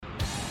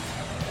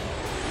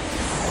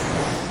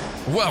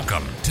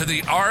Welcome to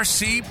the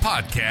RC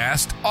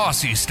Podcast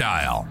Aussie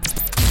Style,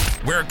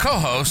 where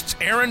co-hosts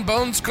Aaron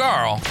Bones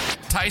Garl,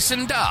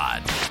 Tyson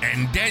Dodd,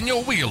 and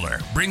Daniel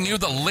Wheeler bring you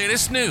the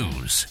latest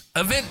news,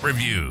 event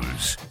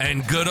reviews,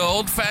 and good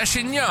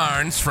old-fashioned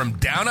yarns from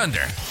down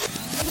under.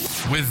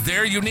 With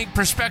their unique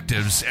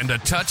perspectives and a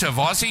touch of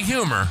Aussie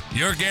humor,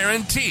 you're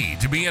guaranteed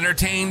to be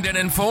entertained and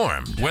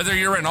informed. Whether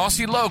you're an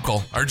Aussie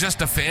local or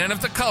just a fan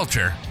of the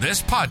culture,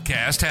 this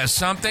podcast has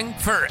something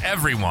for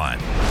everyone.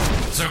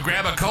 So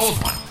grab a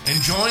cold one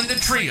and join the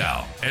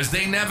trio as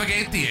they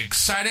navigate the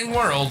exciting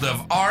world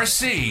of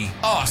RC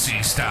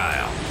Aussie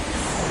Style.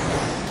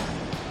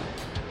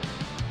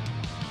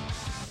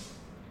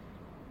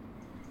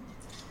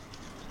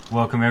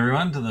 Welcome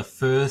everyone to the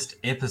first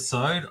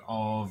episode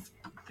of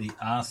the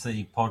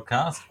RC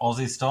Podcast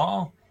Aussie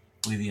Style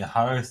with your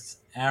hosts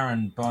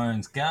Aaron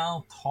Bones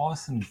Garl,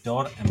 Tyson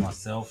Dodd, and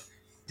myself,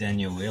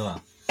 Daniel Wheeler.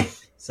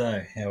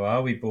 So, how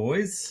are we,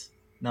 boys?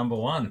 Number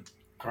one.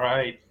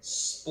 Great.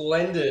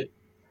 Splendid.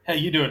 How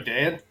you doing,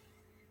 Dan?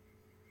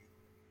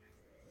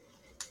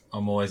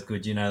 I'm always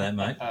good, you know that,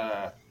 mate.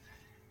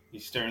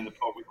 You stirring the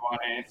pot with one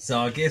hand. So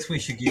I guess we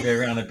should give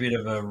everyone a bit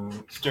of a...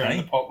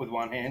 Stirring the pot with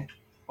one hand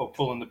or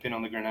pulling the pin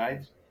on the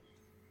grenades.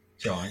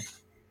 Trying.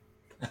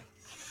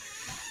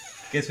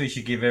 Guess we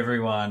should give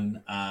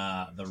everyone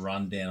the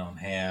rundown on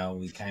how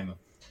we came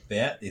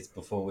about this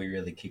before we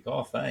really kick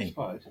off, eh? I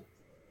suppose.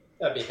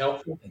 That'd be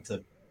helpful.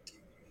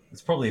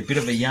 It's probably a bit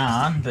of a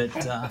yarn,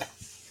 but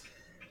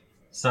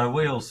so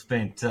we all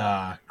spent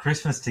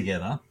Christmas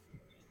together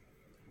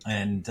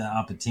and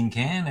up at Tin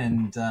Can,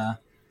 and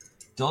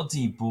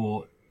Dodsy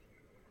bought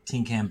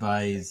Tin Can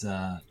Bay's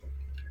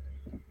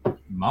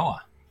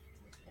mower,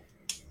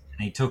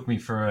 and he took me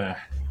for a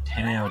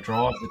 10-hour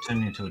drive that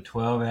turned into a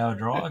 12-hour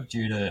drive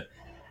due to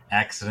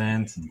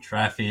accidents and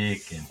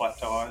traffic and Flat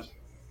tyres.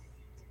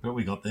 what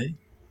we got there.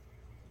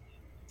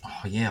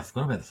 Oh yeah, I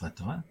forgot about the flat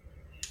tire.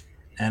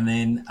 And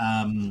then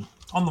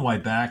on the way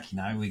back,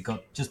 we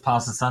got just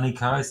past the sunny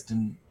coast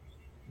and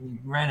we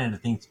ran out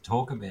of things to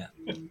talk about.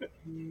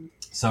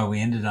 So we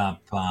ended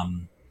up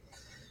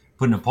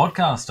putting a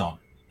podcast on.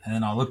 And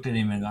then I looked at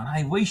him and gone,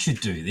 hey, we should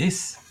do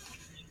this.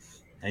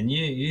 And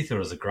you thought it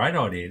was a great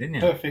idea, didn't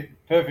you?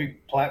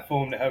 Perfect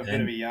platform to have a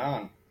bit of a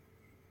yarn.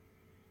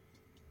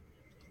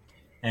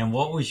 And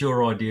what was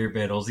your idea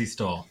about Aussie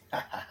Style?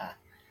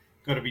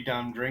 Got to be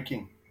done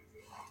drinking.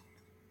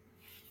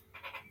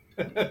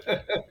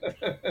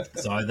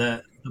 So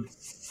the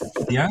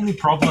only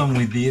problem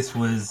with this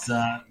was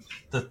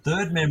the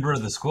third member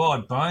of the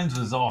squad, Bones,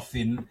 was off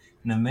in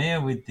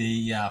Namur with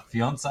the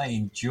fiance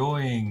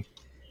enjoying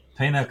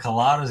pina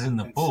coladas in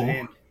the pool.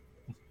 Sand.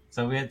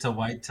 So we had to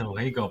wait till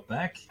he got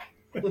back.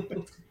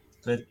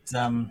 But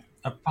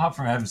apart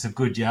from having some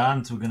good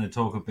yarns, we're going to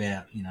talk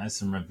about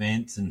some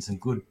events and some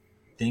good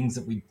things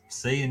that we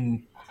see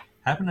and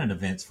happen at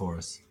events for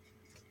us.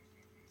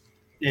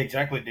 Yeah,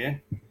 exactly,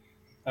 Dan.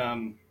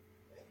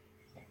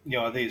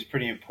 I think it's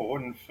pretty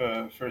important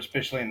for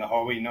especially in the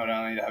hobby, not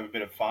only to have a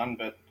bit of fun,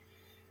 but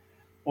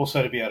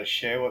also to be able to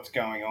share what's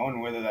going on,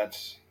 whether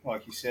that's,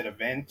 like you said,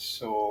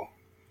 events or,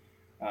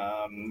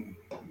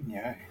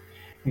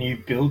 new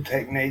build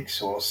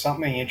techniques or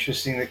something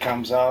interesting that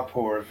comes up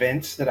or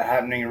events that are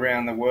happening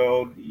around the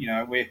world.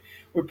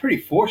 We're pretty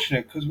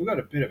fortunate because we've got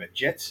a bit of a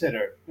jet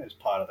setter as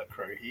part of the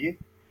crew here.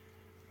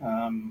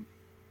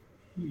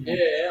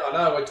 Yeah, I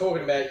know. We're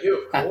talking about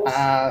you, of course.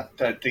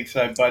 Don't think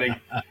so, buddy.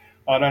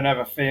 I don't have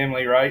a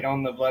family rate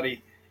on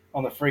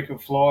the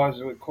frequent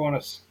flyers with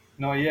Qantas.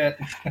 Not yet.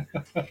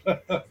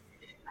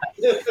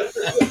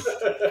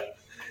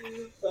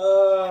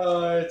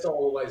 It's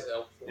always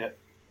helpful. Yeah.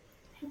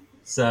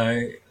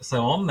 So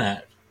on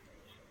that,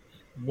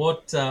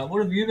 what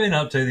have you been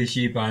up to this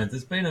year, Bones?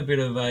 It's been a bit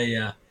of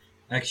a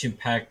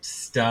action-packed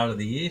start of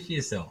the year for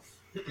yourself.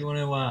 Do you want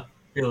to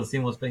fill us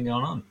in what's been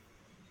going on?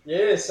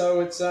 Yeah,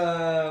 so it's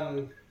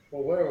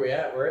where are we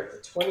at? We're at the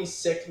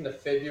 22nd of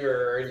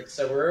February already,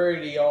 so we're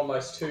already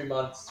almost 2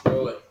 months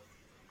through it.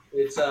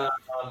 It's so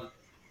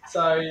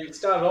it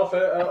started off.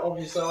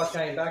 Obviously, I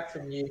came back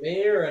from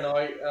Namur, and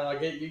I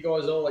get you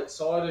guys all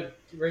excited,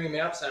 ringing me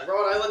up saying,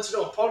 "Righto, let's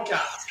do a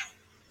podcast."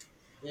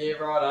 Yeah,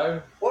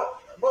 righto.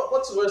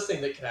 What's the worst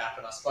thing that could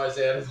happen? I suppose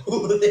out of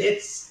all of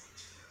this.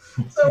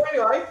 So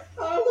anyway,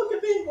 look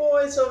at me,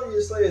 boys.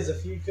 Obviously, as a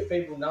few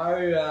people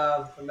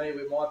know, for me,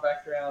 with my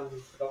background, we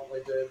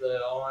predominantly do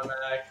the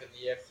IMAC and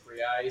the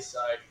F3A.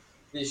 So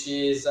this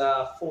year's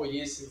 4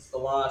 years since the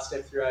last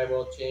F3A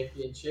World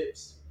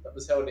Championships that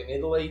was held in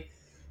Italy.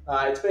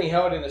 It's being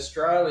held in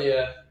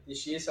Australia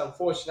this year, so I'm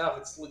fortunate enough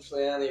it's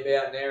literally only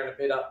about an hour and a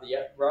bit up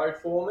the road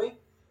for me.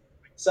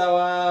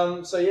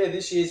 So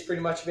this year's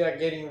pretty much about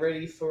getting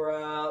ready for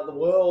the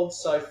World.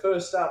 So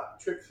first up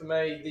trip for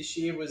me this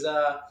year was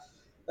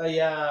they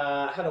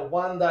had a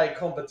one-day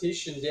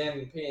competition down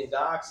in PN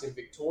Darks in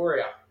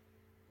Victoria.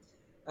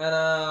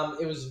 And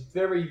it was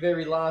very,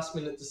 very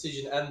last-minute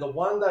decision. And the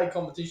one-day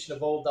competition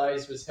of all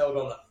days was held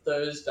on a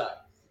Thursday.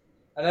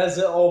 And as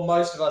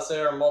most of us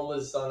aero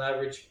modelers on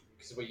average,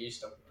 because we used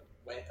to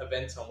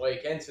events on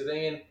weekends, we're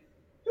thinking,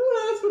 Who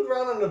on earth would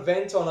run an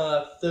event on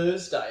a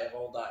Thursday of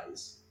all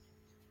days?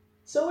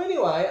 So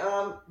anyway,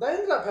 they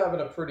ended up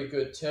having a pretty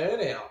good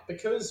turnout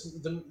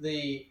because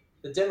the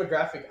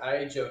demographic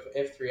age of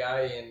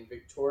F3A in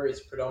Victoria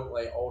is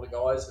predominantly older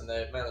guys and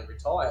they're mainly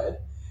retired.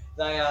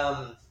 They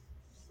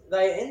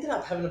ended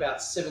up having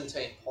about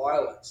 17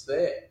 pilots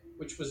there,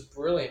 which was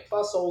brilliant.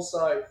 Plus,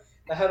 also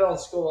they had it on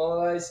school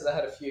holidays, so they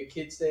had a few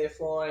kids there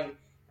flying,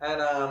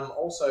 and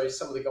also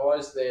some of the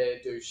guys there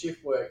do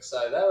shift work,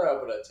 so they were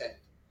able to attend.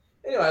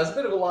 Anyway, it was a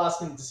bit of a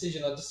last-minute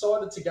decision. I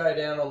decided to go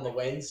down on the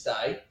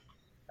Wednesday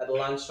at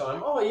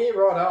lunchtime. Oh yeah,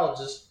 right. I'll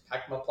just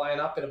pack my plane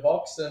up in a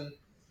box and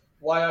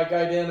away I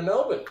go down to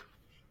Melbourne.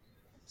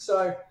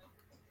 So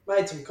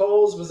made some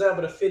calls, was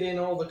able to fit in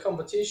all the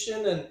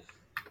competition, and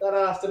that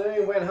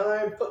afternoon went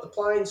home, put the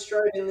plane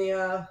straight in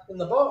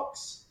the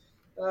box.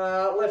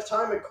 Left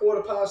home at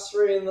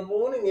 3:15 in the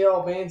morning. The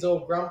old man's all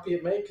grumpy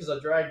at me because I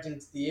dragged him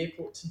to the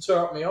airport to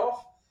drop me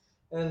off.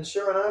 And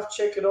sure enough,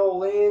 check it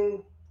all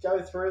in,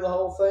 go through the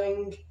whole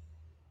thing,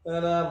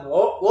 and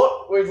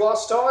look, we've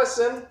lost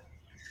Tyson.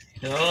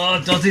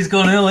 Oh, Dottie's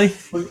gone early.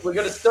 We're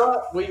going to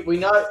start. We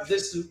know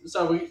this.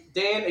 So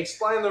Dan,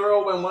 explain the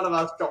rule when one of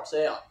us drops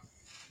out.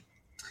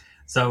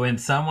 So when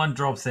someone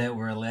drops out,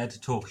 we're allowed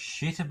to talk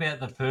shit about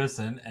the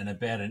person and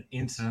about an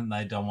incident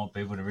they don't want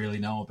people to really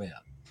know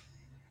about.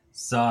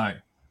 So,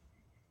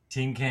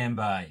 Tin Can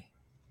Bay.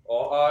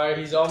 Uh-oh,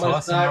 he's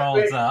almost Tyson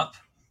rolls up.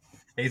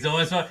 He's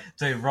almost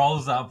so he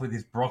rolls up with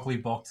his broccoli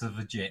box of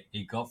a jet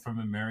he got from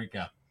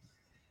America.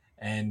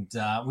 And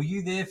were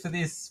you there for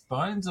this,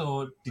 Bones,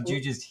 or did you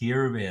just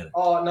hear about it?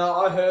 Oh, no,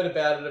 I heard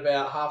about it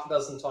about half a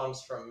dozen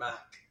times from Mac.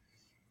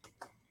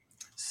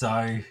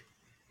 So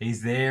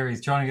he's there,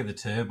 he's trying to get the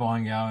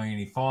turbine going, and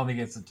he finally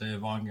gets the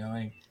turbine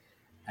going.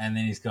 And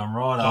then he's gone,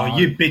 right on. Oh,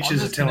 you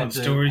bitches are telling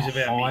stories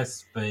about high me.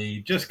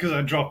 Speed. Just because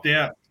I dropped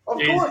out.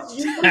 Of course,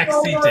 you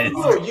taxi test.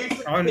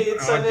 I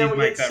now did we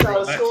make get to that start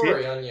rule. a That's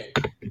story it. on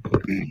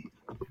you.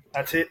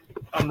 That's it.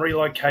 I'm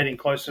relocating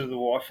closer to the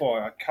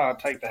Wi-Fi. I can't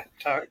take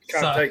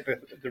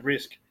the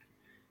risk.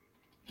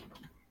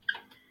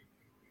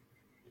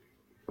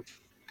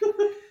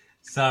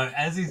 So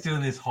as he's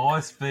doing this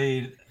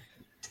high-speed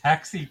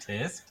taxi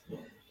test,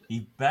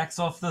 he backs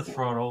off the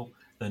throttle,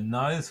 the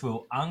nose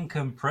wheel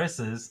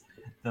uncompresses,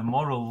 the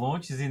model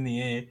launches in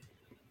the air.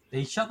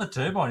 He shut the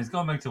turbine, he's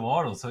gone back to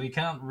idle, so he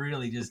can't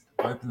really just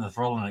open the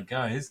throttle and it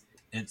goes.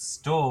 It's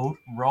stalled,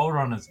 rolled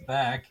on its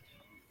back,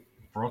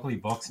 broccoli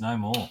box no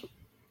more.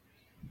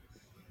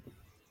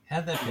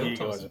 How'd that feel, You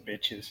guys Tyson? are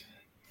bitches.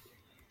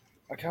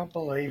 I can't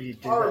believe you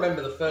did I that.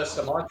 remember the first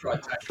time I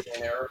tried taxiing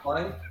an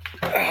aeroplane.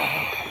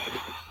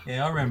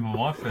 Yeah, I remember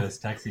my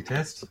first taxi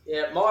test.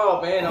 Yeah, my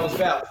old man, I was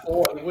about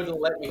 4. He wouldn't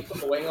let me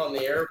put the wing on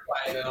the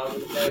aeroplane, and I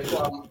was there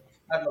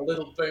having a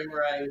little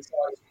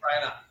boomerang-sized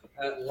trainer,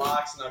 and it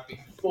larks, and I'd be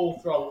full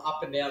throttle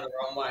up and down the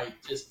runway,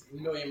 just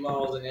a million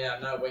miles an hour,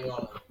 no wing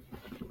on it.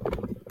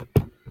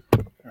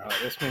 Right,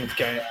 this means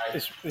game.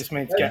 This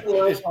means That's game. the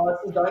worst,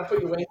 Tyson. Don't put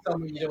your wings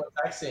on when you're doing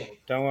taxiing.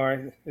 Don't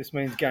worry. This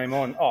means game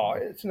on. Oh,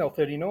 it's an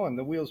L39.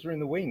 The wheels are in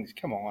the wings.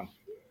 Come on.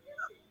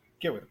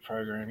 Get with the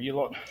program, you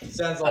lot.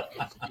 Sounds like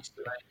an excuse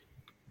to me.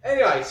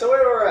 Anyway, so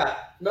where we're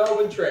at,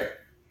 Melbourne trip.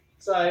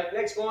 So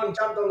next morning,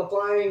 jumped on the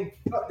plane,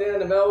 got down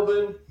to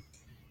Melbourne,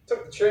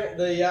 took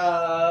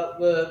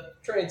the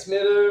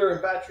transmitter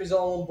and batteries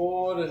all on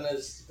board, and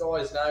as you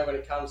guys know, when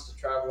it comes to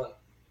travelling,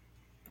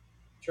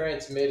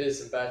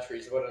 transmitters and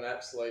batteries, what an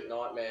absolute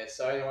nightmare.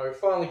 So anyway, we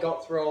finally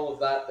got through all of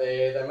that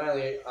there. They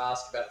mainly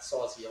ask about the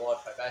size of your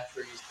LiPo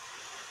batteries.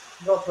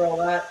 Got through all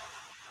that.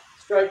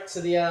 Straight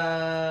to the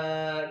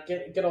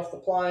get off the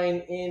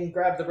plane,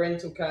 grab the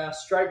rental car,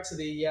 straight to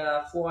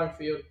the flying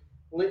field.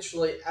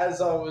 Literally, as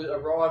I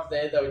arrived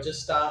there, they were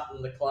just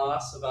starting the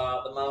class of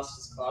the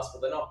Masters class,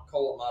 but they're not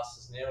called it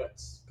Masters now.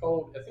 It's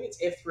called, I think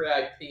it's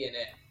F3A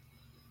PNF.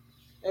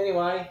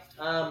 Anyway,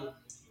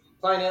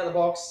 plane out of the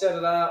box, set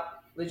it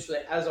up.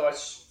 Literally, as I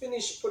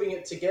finished putting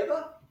it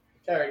together,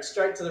 carried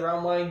straight to the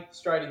runway,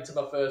 straight into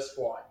my first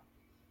flight.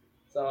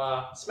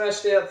 So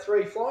smashed out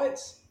 3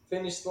 flights.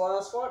 Finished the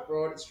last flight,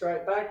 brought it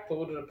straight back,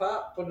 pulled it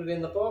apart, put it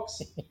in the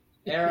box,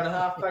 hour and a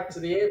half back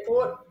to the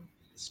airport,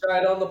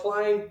 straight on the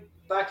plane,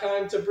 back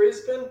home to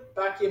Brisbane,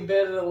 back in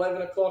bed at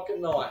 11 o'clock at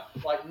night.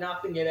 Like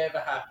nothing had ever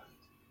happened.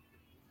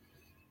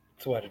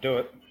 That's the way to do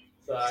it.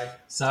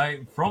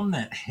 So from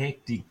that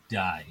hectic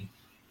day,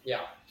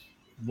 Yeah.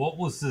 what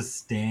was the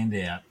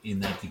standout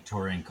in that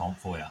Victorian comp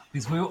for you?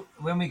 Because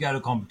when we go to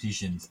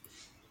competitions,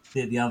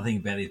 the other thing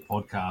about this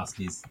podcast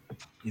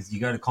is you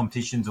go to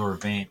competitions or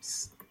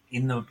events,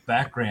 in the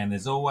background,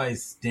 there's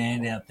always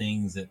standout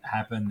things that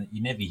happen that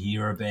you never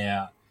hear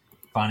about,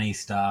 funny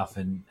stuff.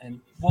 And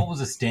what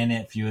was a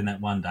standout for you in that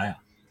one day?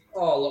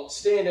 Oh, look,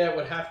 standout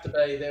would have to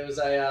be, there was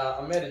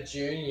I met a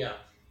junior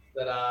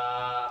that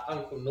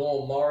Uncle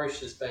Norm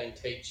Morris has been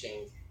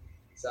teaching.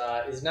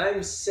 So his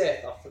name's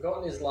Seth. I've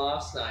forgotten his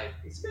last name.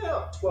 He's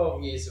about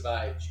 12 years of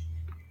age.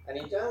 And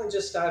he'd only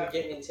just started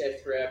getting into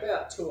F3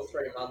 about 2 or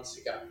 3 months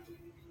ago.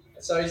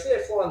 So he's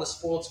there flying the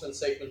sportsman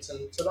sequence,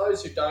 and to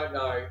those who don't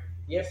know,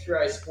 the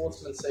F3A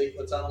sportsman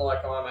sequence,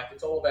 unlike IMAC,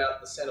 it's all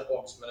about the centre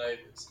box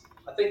manoeuvres.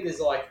 I think there's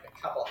like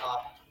a couple of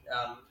half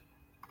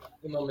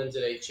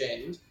implemented at each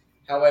end.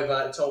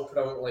 However, it's all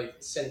predominantly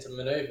centre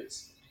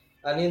manoeuvres.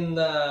 And in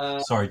the...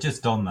 Sorry,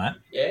 just on that.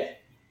 Yeah?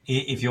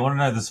 If you want to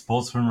know the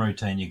sportsman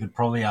routine, you could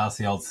probably ask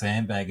the old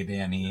sandbagger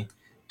down here,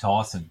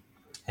 Tyson.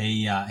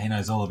 He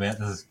knows all about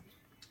the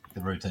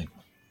routine.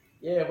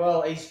 Yeah,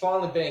 well, he's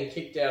finally being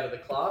kicked out of the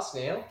class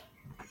now.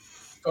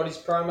 Got his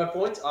promo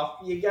points. Off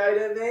you go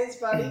to advance,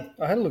 buddy.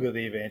 I had a look at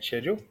the event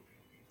schedule.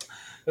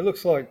 It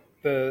looks like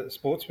the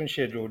sportsman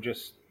schedule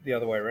just the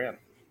other way around.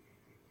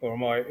 Or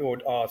am I?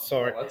 Or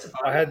sorry, Oh, that's a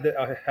I had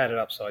it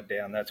upside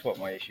down. That's what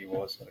my issue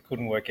was. I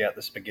couldn't work out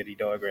the spaghetti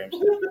diagrams.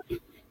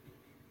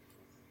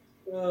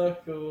 Oh,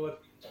 God.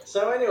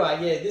 So anyway,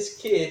 yeah, this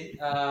kid,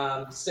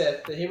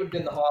 Seth, he would have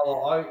been the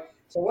highlight.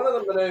 So one of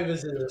the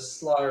manoeuvres is a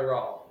slow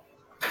roll.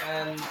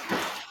 And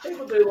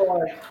people do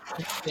like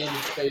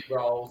extended speed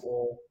rolls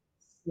or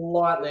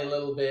slightly a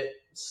little bit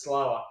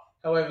slower.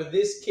 However,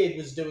 this kid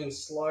was doing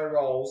slow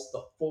rolls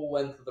the full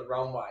length of the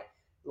runway.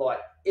 Like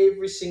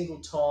every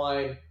single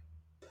time,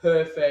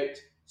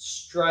 perfect,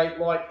 straight,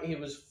 like he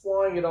was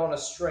flying it on a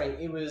string.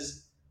 It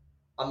was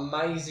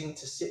amazing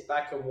to sit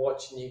back and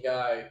watch and you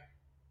go,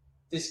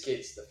 this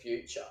kid's the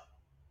future.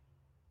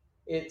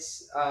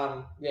 It's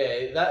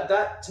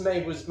that to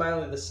me was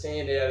mainly the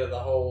standout of the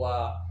whole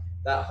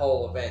that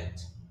whole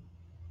event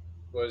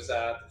was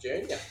the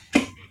junior.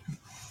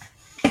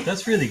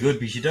 That's really good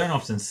because you don't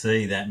often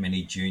see that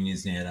many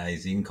juniors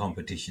nowadays in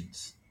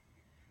competitions.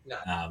 No.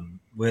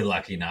 We're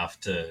lucky enough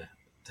to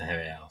have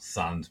our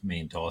sons,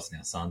 me and Tyson,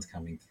 our sons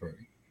coming through.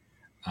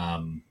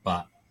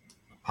 But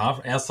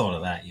outside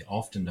of that, you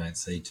often don't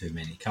see too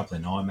many. A couple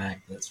in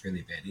IMAC, that's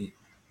really about it.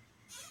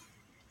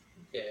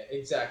 Yeah,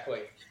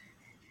 exactly.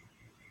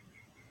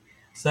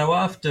 So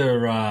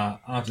after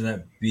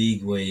that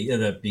big week,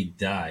 that big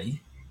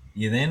day,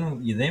 you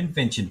then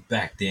ventured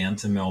back down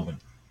to Melbourne.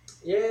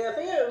 Yeah, I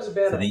think it was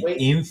about for a the week.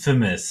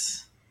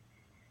 infamous.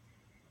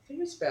 I think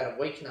it was about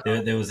a week and a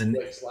half. There was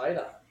weeks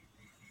later.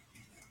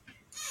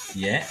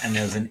 Yeah, and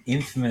there was an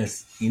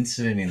infamous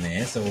incident in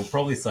there, so we'll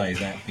probably say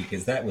that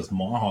because that was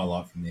my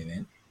highlight from the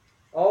event.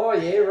 Oh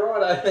yeah,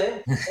 right.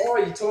 Then. Oh,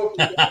 you're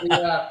talking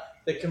about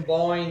the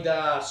combined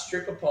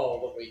stripper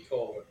pole that we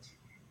call it.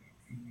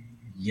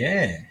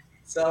 Yeah.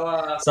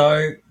 So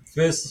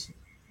first,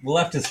 we'll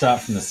have to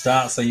start from the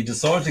start. So you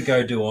decided to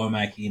go do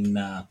IMAC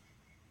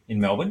in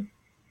Melbourne.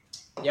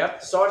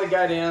 Yep, decided to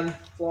go down,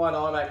 fly an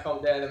IMAC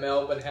comp down to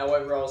Melbourne.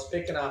 However, I was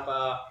picking up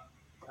a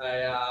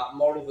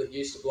model that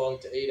used to belong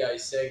to Ido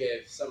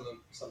Segev. Some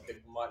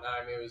people might know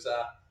him. He was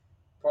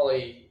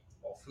probably,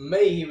 well, for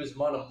me, he was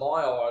one of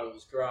my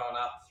idols growing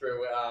up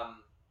through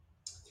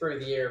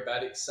the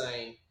aerobatic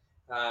scene.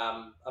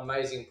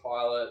 Amazing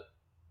pilot,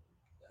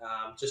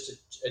 just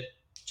a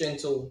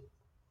gentle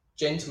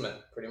gentleman,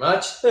 pretty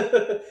much.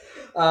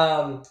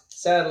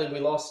 Sadly, we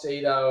lost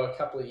Ido a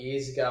couple of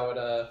years ago at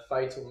a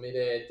fatal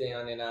midair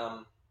down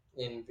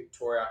in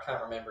Victoria. I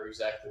can't remember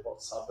exactly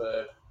what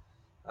suburb.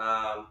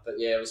 But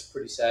yeah, it was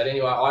pretty sad.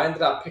 Anyway, I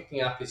ended up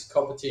picking up his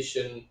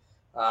competition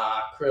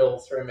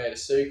Krill 3-meter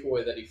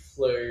Sukhoi that he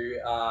flew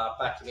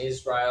back in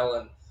Israel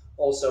and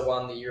also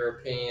won the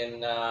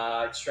European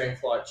Extreme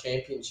Flight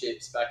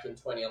Championships back in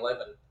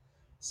 2011.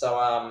 So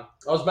I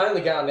was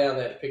mainly going down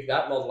there to pick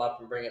that model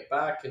up and bring it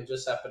back, and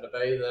just happened to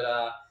be that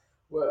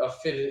I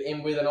fitted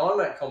in with an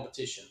IMAC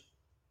competition.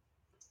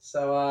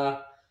 So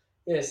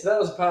so that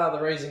was part of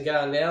the reason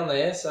going down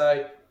there.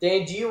 So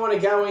Dan, do you want to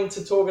go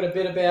into talking a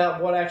bit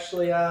about what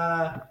actually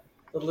the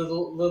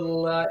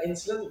little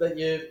incident that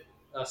you?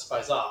 I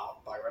suppose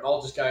bugger it.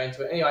 I'll just go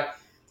into it anyway.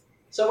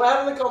 So we're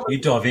having the competition.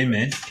 You dive in,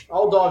 man.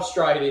 I'll dive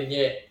straight in.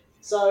 Yeah.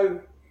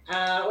 So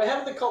we're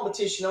having the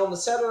competition on the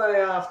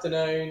Saturday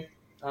afternoon.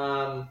 We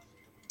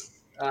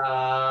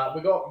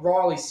got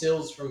Riley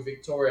Sills from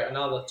Victoria,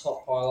 another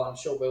top pilot. I'm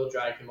sure we'll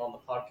drag him on the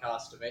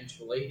podcast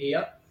eventually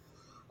here.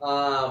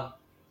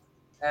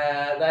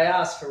 They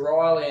asked for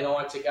Riley and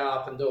I to go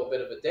up and do a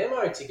bit of a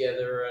demo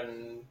together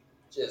and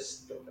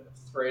just do a bit of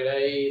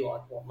 3D,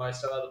 like what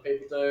most other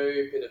people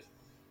do,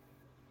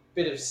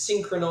 bit of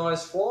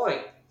synchronized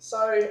flying.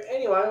 So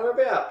anyway, we're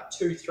about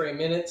 2-3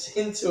 minutes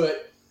into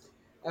it,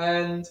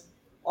 and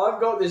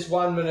I've got this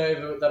one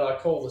maneuver that I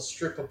call the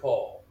stripper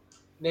pole.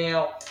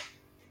 Now,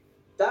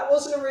 that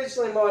wasn't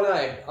originally my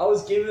name. I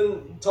was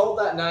told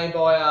that name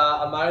by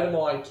a mate of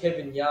mine,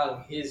 Kevin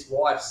Young, his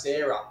wife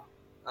Sarah,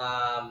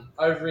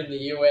 over in the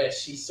US.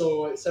 She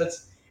saw it, so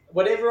it's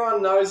what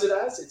everyone knows it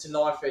as. It's a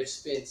knife edge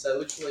spin. So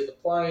literally, the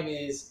plane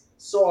is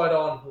side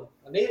on.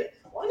 I need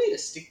a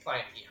stick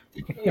plane here.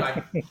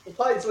 Anyway, the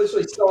plane's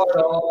literally side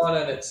on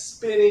and it's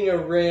spinning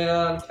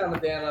around, coming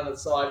down on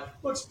its side.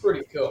 Looks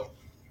pretty cool.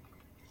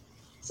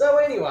 So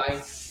anyway,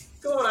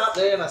 going up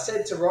there, and I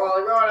said to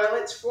Riley, "Righto,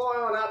 let's fly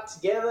on up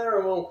together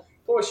and we'll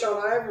push on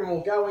over and we'll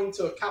go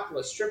into a couple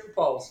of stripper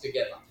poles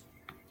together."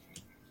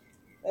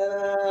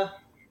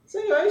 So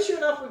anyway, sure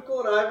enough, we've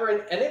gone over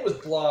and it was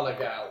blowing a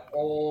gale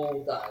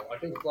all day.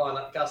 Like it was blowing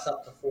up gusts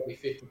up to 40,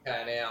 50 k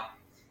an hour.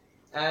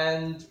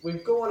 and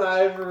we've gone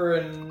over,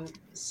 and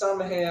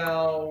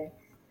somehow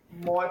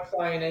my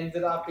plane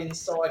ended up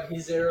inside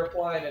his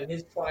aeroplane, and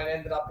his plane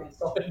ended up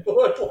inside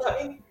my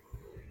plane.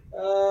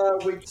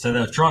 So they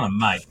were trying to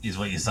mate, is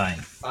what you're saying.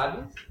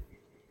 Pardon?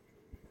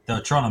 They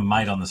were trying to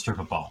mate on the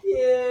stripper pole.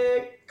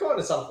 Yeah, kind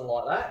of something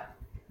like that.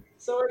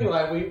 So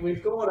anyway,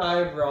 we've gone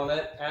over on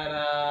it,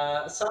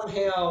 and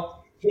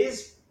somehow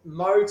his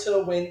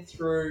motor went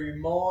through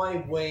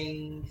my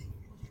wing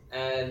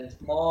and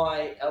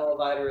my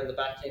elevator in the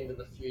back end of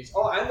the fuse.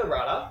 Oh, and the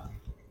rudder.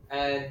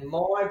 And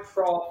my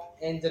prop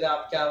ended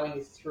up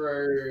going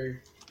through,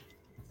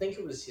 I think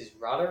it was his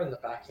rudder in the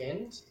back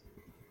end.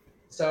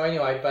 So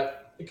anyway,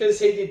 but because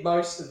he did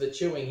most of the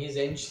chewing, his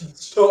engine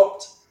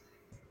stopped.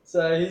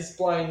 So his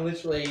plane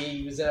literally,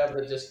 he was able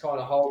to just kind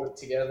of hold it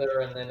together,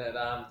 and then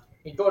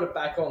he got it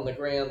back on the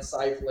ground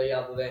safely,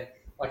 other than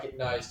like it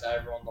nosed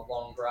over on the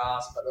long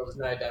grass, but there was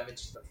no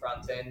damage to the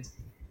front end.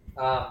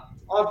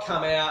 I've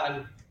come out,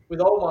 and with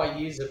all my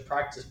years of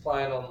practice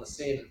playing on the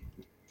sim,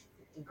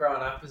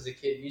 growing up as a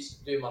kid, used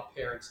to do my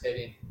parents' head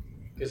in,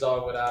 because I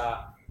would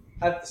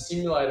have the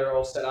simulator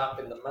all set up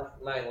in the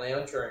main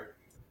lounge room.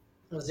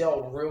 It was the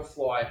old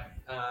Realfly,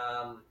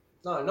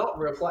 no, not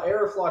Realfly,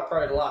 Aerofly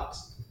Pro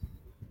Deluxe.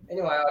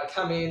 Anyway, I'd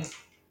come in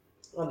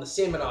on the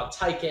sim and I'd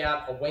take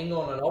out a wing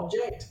on an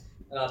object,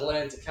 and I'd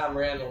learn to come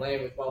around and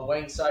land with one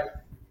wing. So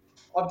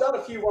I've done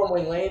a few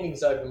one-wing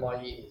landings over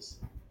my years.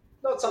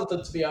 Not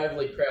something to be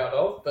overly proud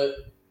of, but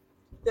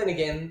then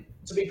again,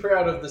 to be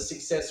proud of the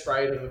success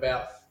rate of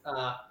about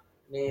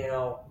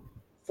now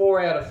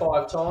 4 out of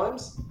 5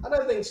 times, I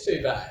don't think it's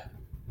too bad.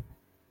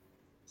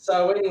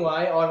 So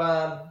anyway,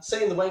 I've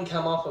seen the wing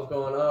come off. I've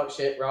gone, oh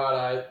shit,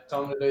 righto,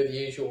 time to do the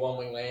usual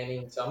one-wing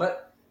landing. So I'm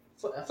at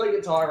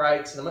flick tire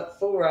rates, and I'm at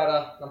full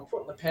rudder, and I'm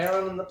putting the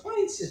power on, and the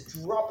plane's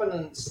just dropping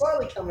and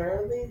slowly coming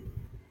around. And then,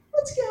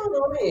 what's going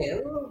on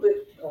here? A little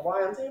bit away.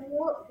 I'm thinking,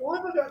 why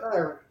have I got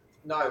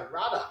no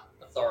rudder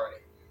authority?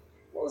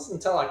 It wasn't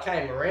until I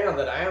came around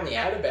that I only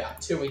had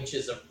about 2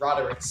 inches of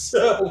rudder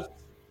itself.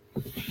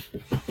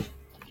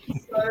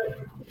 So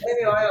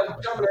anyway,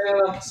 I'm coming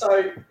around.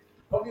 So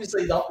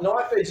obviously the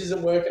knife edge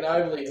isn't working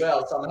overly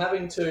well, so I'm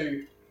having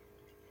to,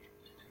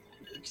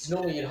 because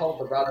normally you'd hold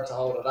the rudder to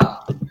hold it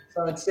up.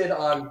 So instead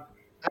I'm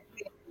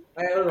aiming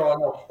the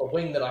aileron off the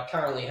wing that I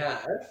currently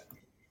have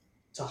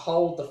to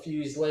hold the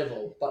fuse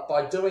level. But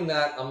by doing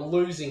that, I'm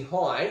losing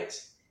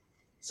height.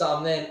 So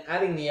I'm then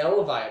adding the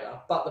elevator.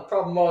 But the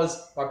problem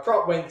was my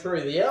prop went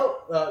through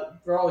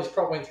Riley's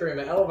prop went through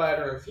my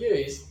elevator and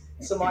fuse.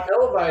 So my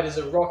elevators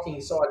are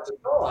rocking side to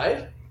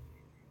side,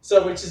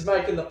 so which is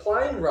making the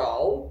plane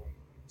roll.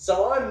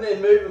 So I'm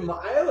then moving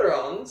my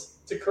ailerons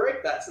to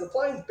correct that. So the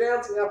plane's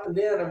bouncing up and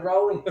down and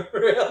rolling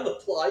around the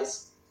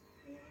place.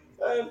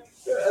 And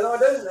I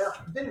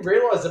didn't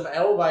realise that my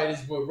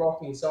elevators were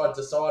rocking side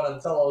to side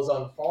until I was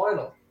on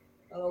final.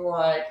 And I'm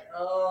like,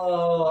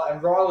 oh.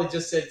 And Riley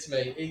just said to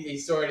me, he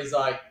saw it, he's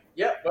like,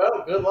 yep,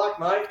 well, good luck,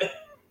 mate.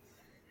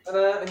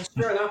 And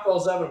sure enough, I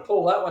was able to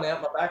pull that one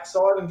out my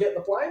backside and get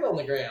the plane on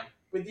the ground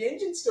with the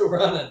engine still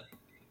running.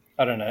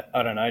 I don't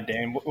know,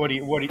 Dan. What do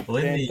you Well,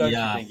 Dan, don't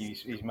you think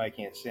he's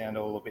making it sound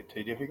a little bit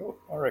too difficult?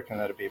 I reckon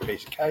that'd be a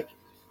piece of cake.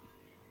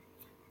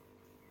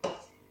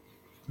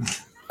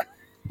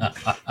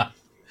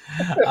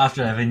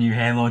 After having you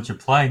hand launch a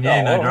plane,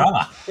 no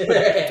drama.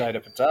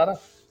 Potato.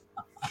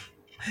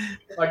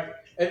 Like,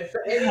 and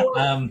for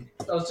anyone,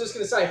 I was just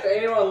going to say, for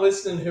anyone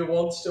listening who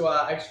wants to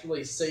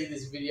actually see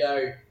this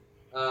video,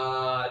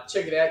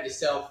 check it out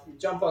yourself.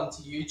 Jump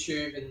onto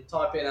YouTube and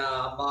type in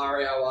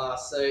Mario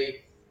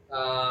RC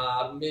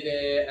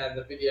midair, and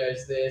the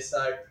video's there.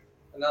 So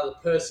another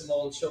person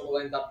I'm sure will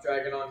end up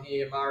dragging on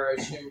here, Mario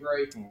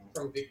Shimbri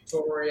from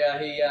Victoria.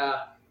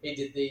 He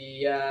did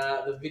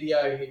the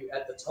video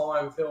at the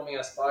time, filming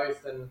us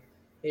both, and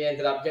he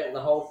ended up getting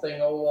the whole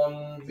thing all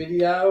on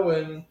video.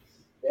 And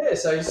yeah,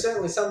 so he's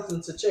certainly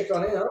something to check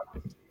on out.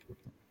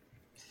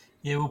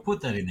 Yeah, we'll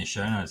put that in the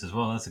show notes as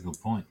well. That's a good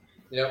point.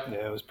 Yep.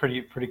 Yeah, it was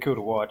pretty cool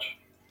to watch.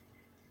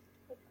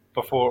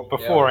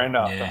 Before and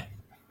after. Yeah.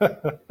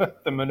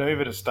 The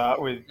manoeuvre to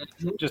start with,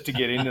 just to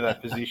get into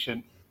that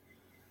position.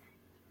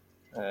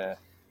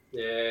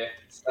 Yeah,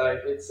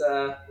 so it's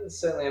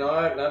certainly an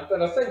eye opener.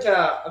 But I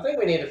think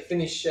we need to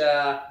finish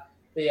the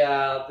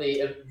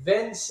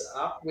events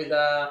up with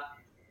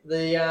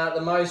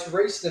the most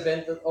recent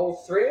event that all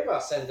three of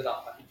us ended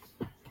up at.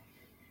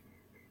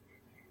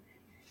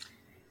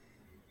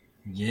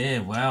 Yeah,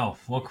 well,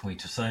 what can we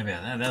say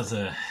about that?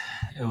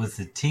 It was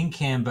the Tin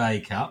Can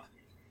Bay Cup,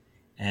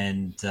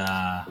 and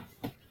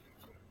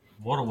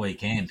what a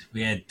weekend!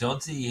 We had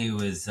Dodsey, who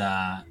was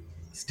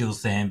still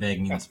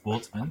sandbagging in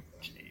Sportsman.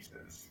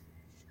 Jesus.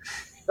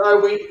 No,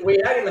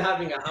 we had him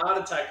having a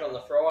heart attack on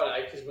the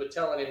Friday because we're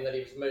telling him that he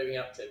was moving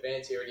up to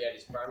advance. He already had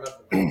his promo.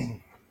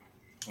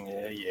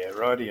 Yeah,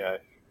 rightio.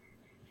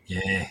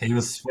 Yeah, he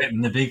was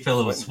sweating. The big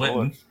fella was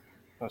sweating.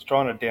 I was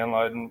trying to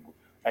download, and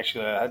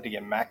actually I had to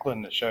get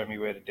Macklin to show me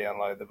where to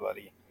download the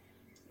bloody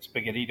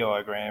spaghetti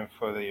diagram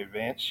for the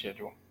advance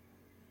schedule.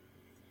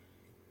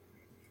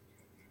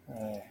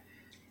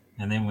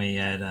 And then we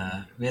had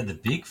the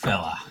big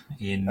fella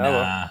in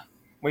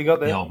We got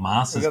the there. old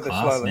Masters We got there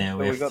class, slowly, now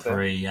but we got there.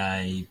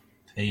 F3A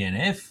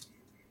PNF.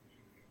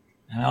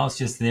 And I was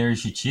just there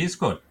as your cheer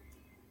squad,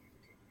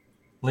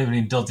 living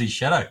in Dodsy's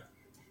shadow.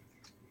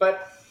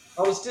 But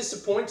I was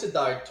disappointed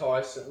though,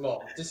 Tyson.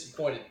 Well,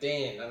 disappointed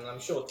Dan, and I'm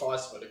sure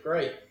Tyson would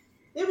agree.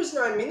 There was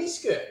no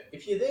miniskirt.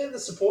 If you're there, the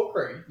support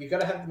crew, you've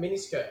got to have the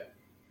miniskirt.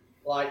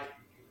 Like,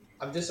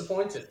 I'm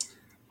disappointed.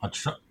 I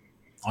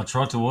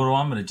tried to order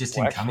one, but it just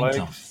didn't come in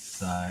time.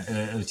 So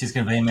it was just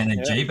going to be a man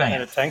and G-Bang.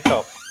 And a tank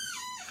top.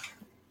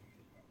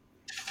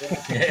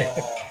 Yeah.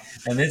 Oh.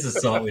 And there's a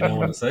sight we don't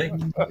want to see.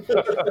 But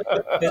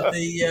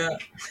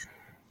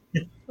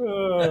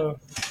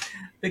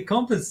the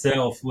comp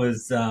itself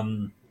was,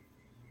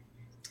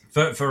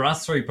 for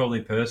us three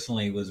probably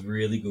personally, was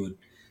really good.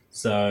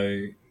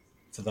 So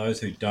for those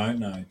who don't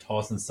know,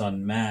 Tyson's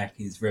son Mac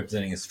is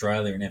representing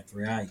Australia in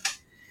F3A.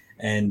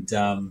 And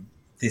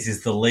this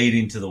is the lead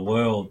into the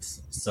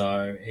Worlds.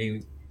 So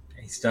he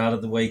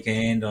started the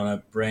weekend on a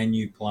brand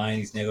new plane.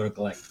 He's now got a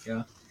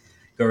Galactica,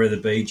 got rid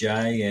of the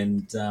BJ,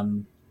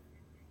 and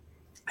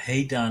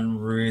he done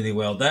really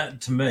well. That,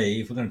 to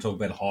me, if we're going to talk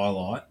about a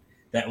highlight,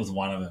 that was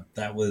one of them.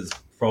 That was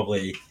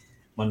probably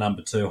my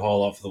number 2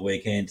 highlight for the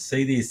weekend. To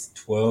see this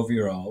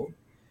 12-year-old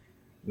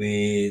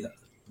with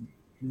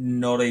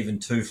not even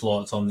 2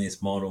 flights on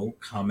this model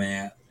come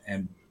out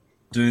and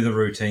do the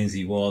routines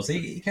he was.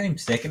 He came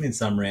second in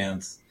some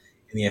rounds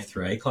in the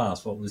F3A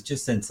class, but it was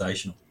just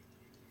sensational.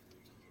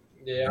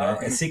 Yeah.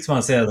 At 6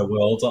 months out of the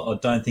Worlds, I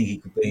don't think he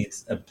could be in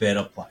a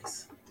better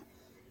place.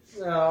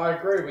 No, I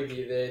agree with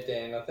you there,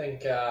 Dan. I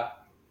think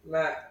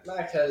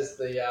Mac has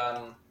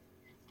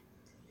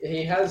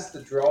he has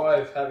the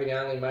drive, having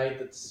only made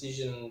the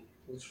decision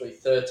literally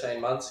 13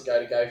 months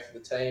ago to go for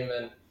the team,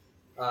 and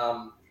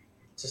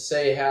to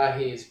see how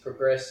he's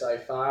progressed so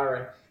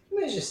far.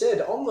 And as you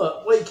said, on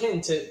the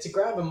weekend to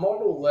grab a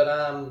model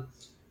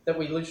that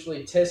we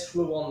literally test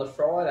flew on the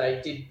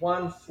Friday, did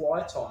one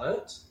flight on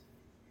it,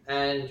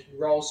 and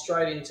roll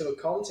straight into a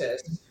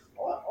contest.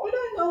 I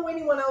don't know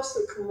anyone else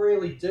that can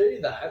really do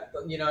that.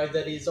 You know,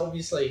 that is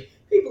obviously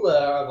people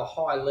that are of a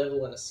high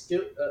level and a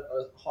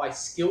high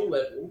skill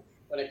level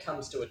when it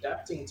comes to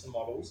adapting to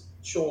models,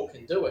 sure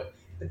can do it.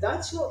 But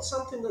that's not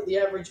something that the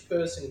average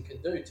person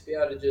can do, to be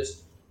able to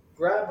just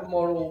grab a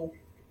model,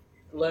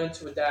 learn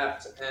to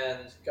adapt,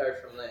 and go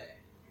from there.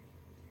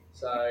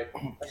 So,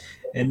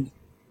 and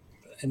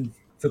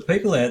for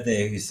people out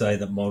there who say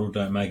that model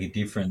don't make a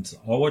difference,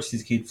 I watched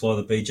this kid fly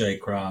the BJ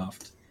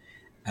Craft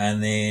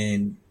and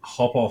then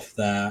hop off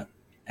that,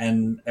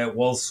 and it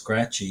was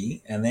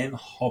scratchy, and then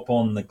hop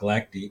on the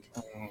Galactic,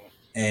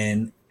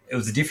 and it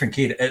was a different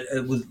kid.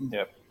 It was.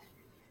 Yep.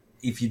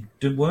 If you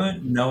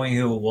weren't knowing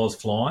who it was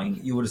flying,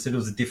 you would have said it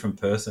was a different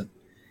person.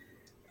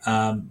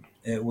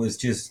 It was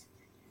just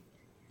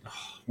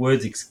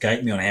words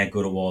escape me on how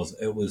good it was.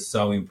 It was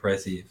so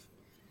impressive,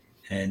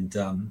 and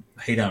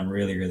he done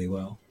really, really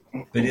well.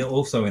 But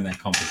also in that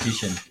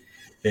competition,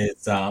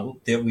 there's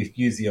we've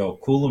used the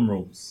old Coolum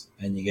rules,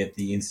 and you get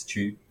the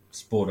Institute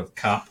Sport of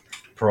Cup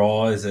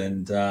prize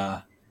and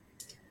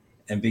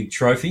big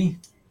trophy,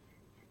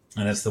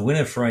 and it's the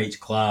winner for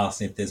each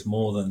class. If there's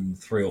more than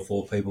 3 or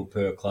 4 people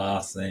per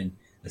class, then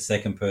the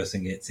second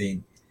person gets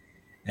in.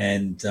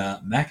 And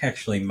Mac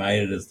actually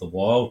made it as the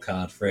wild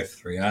card for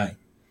F3A.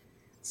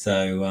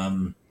 So,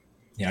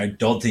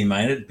 Dodsey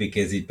made it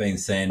because he'd been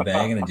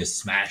sandbagging and just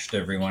smashed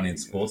everyone in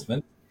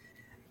Sportsman.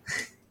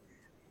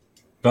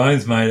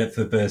 Bones made it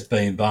for first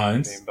being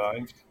Bones.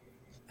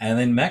 And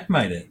then Mac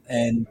made it.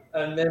 And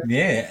then,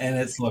 yeah, and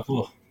it's like,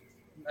 oh.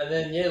 And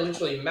then,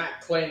 literally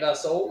Mac cleaned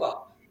us all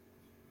up.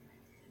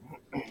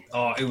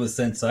 Oh, it was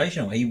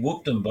sensational. He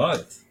whooped them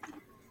both.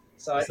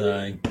 So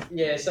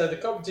the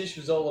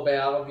competition was all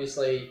about,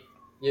 obviously,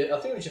 I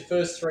think it was your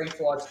first 3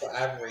 flights for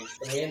average,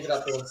 and we ended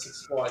up doing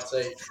 6 flights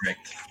each.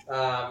 Correct.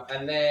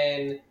 And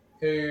then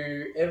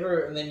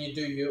you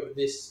do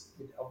this,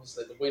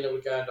 obviously the winner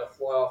would go into a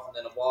fly-off and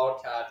then a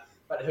wild card,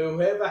 but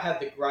whoever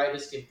had the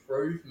greatest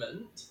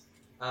improvement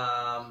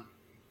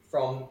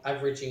from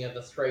averaging of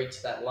the 3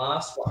 to that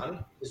last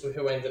one is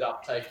who ended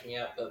up taking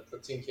out the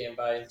Tin Can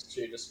Bay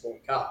Institute of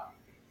Sport Cup.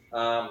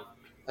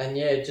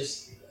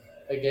 Just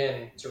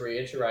again, to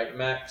reiterate,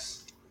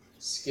 Mac's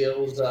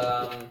skills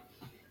are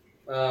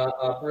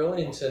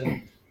brilliant,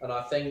 and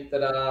I think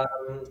that I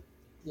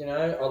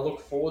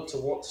look forward to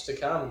what's to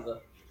come.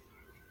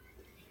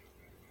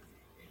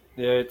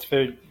 Yeah, it's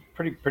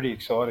pretty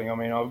exciting. I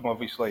mean, I'm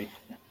obviously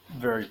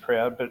very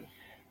proud, but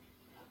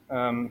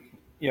a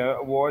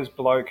wise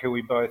bloke who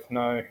we both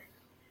know,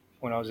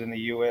 when I was in the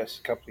US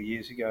a couple of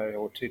years ago,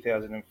 or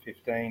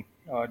 2015,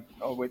 I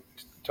went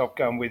to Top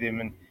Gun with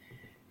him, and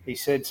he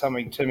said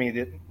something to me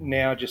that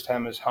now just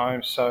hammers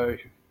home so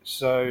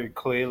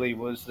clearly,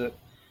 was that,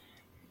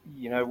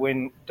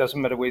 when,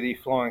 doesn't matter whether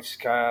you're flying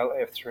scale,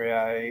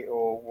 F3A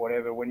or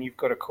whatever, when you've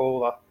got a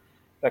caller,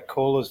 that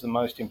caller is the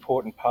most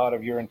important part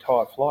of your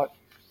entire flight.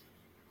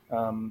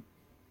 And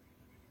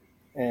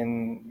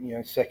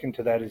second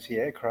to that is the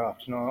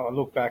aircraft. And I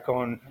look back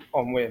on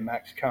where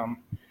Mac's come,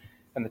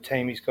 and the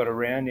team he's got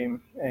around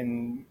him,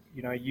 and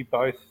you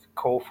both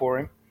call for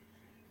him,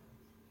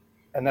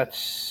 and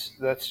that's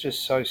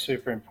just so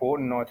super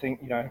important. I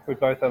think we've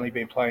both only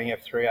been playing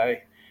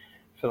F3A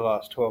for the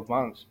last 12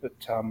 months, but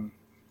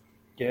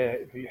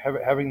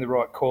having the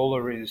right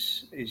caller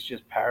is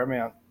just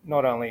paramount,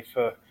 not only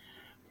for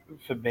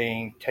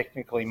being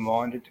technically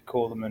minded to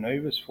call the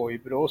manoeuvres for you,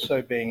 but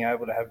also being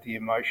able to have the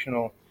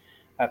emotional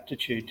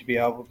aptitude to be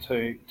able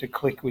to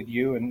click with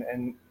you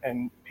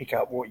and pick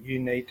up what you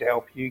need to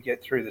help you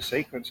get through the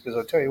sequence. Because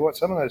I tell you what,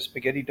 some of those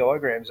spaghetti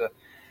diagrams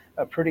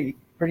are pretty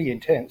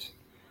intense.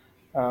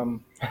 I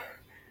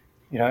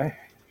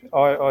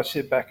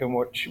sit back and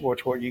watch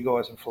what you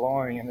guys are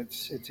flying, and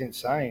it's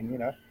insane.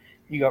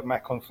 You got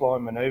Macklin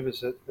flying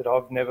manoeuvres that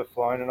I've never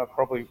flown, and I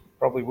probably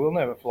will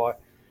never fly.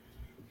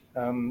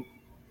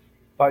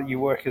 But you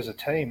work as a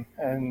team,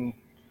 and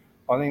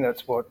I think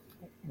that's what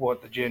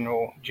the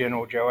general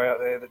Joe out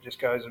there that just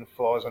goes and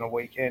flies on a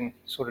weekend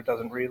sort of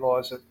doesn't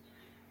realise that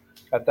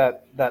at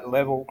that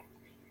level,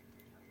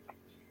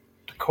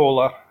 the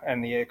caller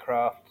and the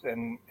aircraft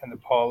and the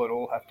pilot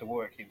all have to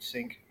work in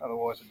sync.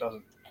 Otherwise, you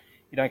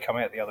don't come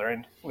out the other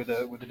end with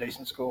a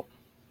decent score.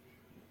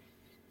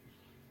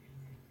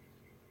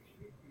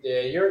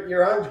 Yeah, you're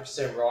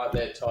 100% right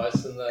there,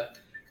 Tyson.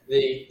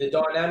 The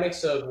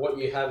dynamics of what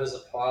you have as a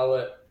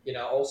pilot,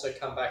 also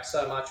come back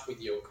so much with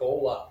your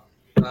caller.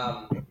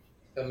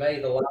 For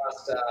me,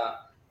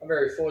 I'm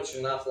very fortunate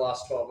enough. The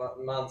last 12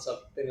 months,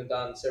 I've been and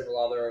done several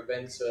other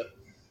events,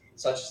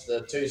 such as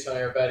the Tucson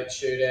Aerobatic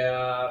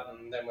Shootout,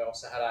 and then we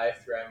also had our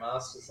F3A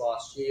Masters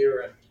last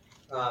year. And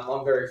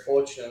I'm very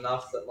fortunate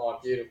enough that my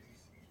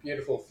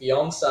beautiful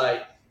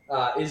fiance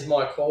is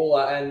my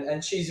caller,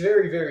 and she's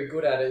very, very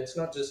good at it. It's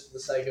not just for the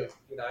sake of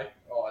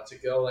it's a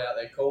girl out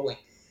there calling,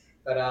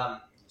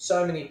 but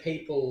so many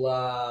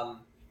people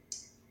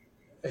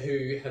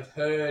who have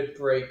heard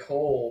Brie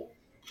call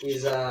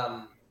is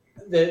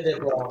they're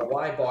blown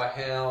away by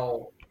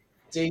how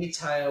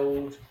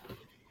detailed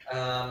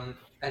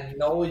and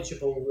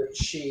knowledgeable that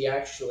she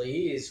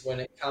actually is when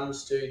it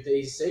comes to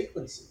these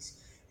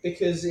sequences.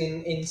 Because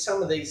in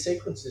some of these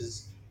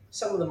sequences,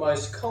 some of the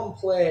most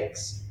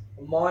complex,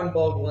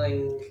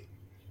 mind-boggling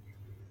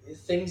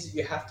things that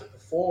you have to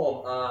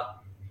perform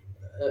are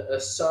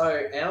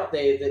so out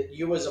there that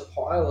you as a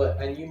pilot,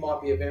 and you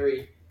might be a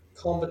very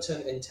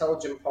competent,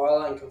 intelligent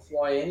pilot and can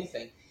fly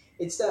anything.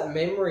 It's that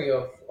memory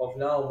of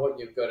knowing what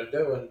you've got to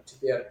do and to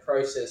be able to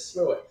process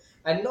through it.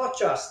 And not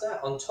just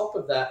that, on top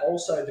of that,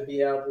 also to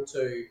be able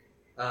to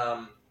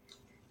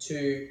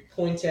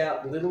point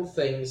out little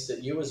things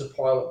that you as a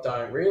pilot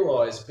don't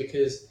realise,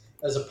 because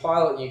as a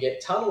pilot you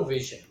get tunnel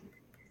vision.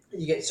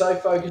 You get so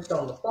focused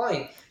on the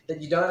plane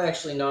that you don't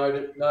actually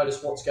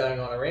notice what's going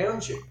on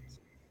around you.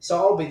 So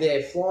I'll be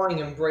there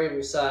flying, and Brie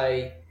will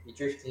say, you're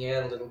drifting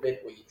out a little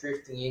bit, or you're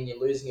drifting in, you're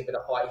losing a bit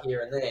of height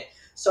here and there.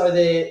 So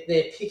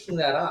they're picking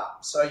that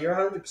up. So you're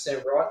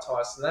 100% right,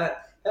 Tyson.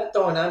 That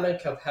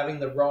dynamic of having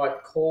the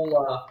right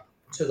caller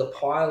to the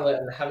pilot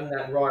and having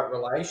that right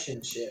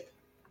relationship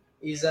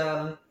is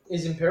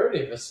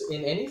imperative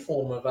in any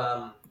form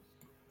of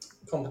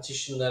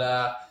competition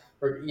that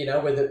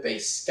whether it be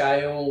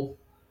scale,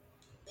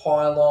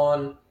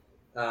 pylon,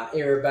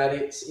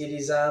 aerobatics. It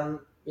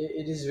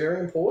is very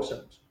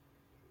important.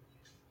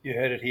 You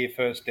heard it here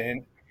first,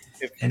 Dan.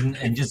 If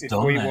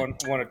we want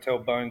to tell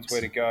Bones where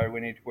to go,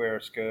 we need to wear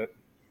a skirt.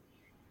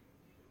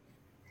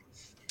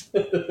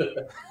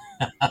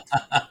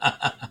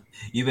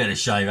 You better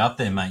shave up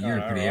there, mate. You're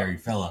a pretty hairy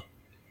fella.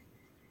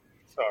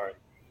 Sorry.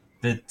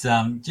 But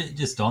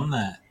just on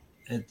that,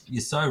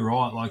 you're so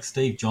right. Like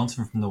Steve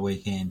Johnson from the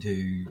weekend,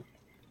 who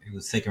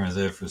was second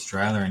reserve for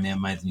Australia and now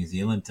made the New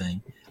Zealand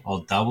team,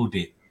 I'll double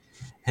dip.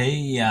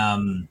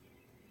 I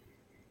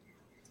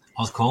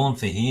was calling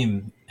for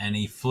him, and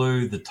he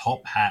flew the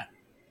top hat.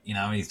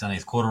 He's done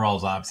his quarter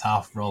rolls up, his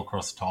half roll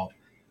across the top,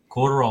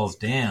 quarter rolls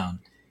down,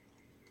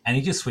 and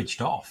he just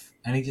switched off,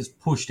 and he just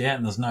pushed out,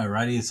 and there's no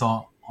radius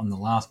on the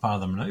last part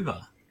of the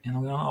manoeuvre. And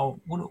I'm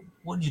going,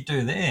 what did you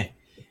do there?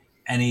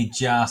 And he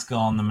just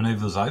gone, the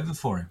manoeuvre was over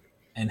for him,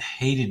 and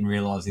he didn't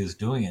realise he was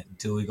doing it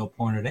until he got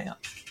pointed out.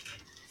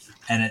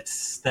 And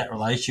it's that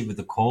relationship with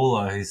the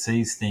caller who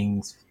sees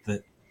things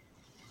that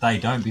they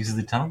don't because of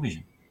the tunnel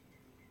vision.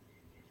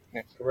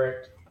 That's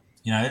correct.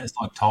 It's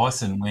like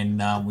Tyson when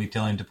we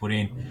tell him to put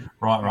in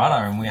right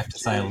rudder, and we have to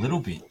say a little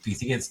bit because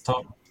he gets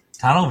top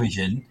tunnel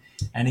vision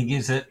and he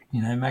gives it,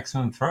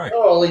 maximum throw.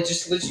 Oh, well, he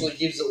just literally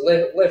gives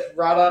it left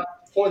rudder,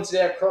 points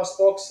it out cross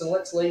box, and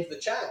let's leave the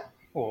chat.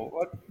 Well,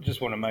 I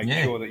just want to make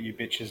sure that you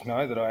bitches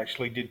know that I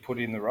actually did put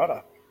in the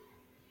rudder.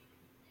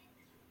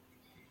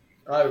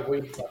 Oh,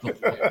 we.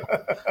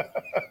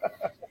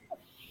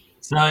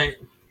 So,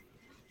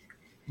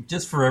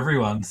 just for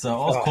everyone,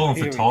 so I was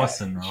calling for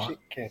Tyson, right?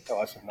 Shit,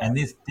 Tyson, and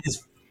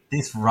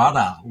this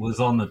rudder was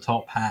on the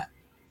top hat,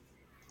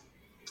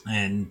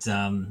 and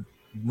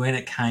when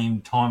it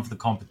came time for the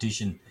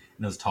competition,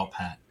 it was top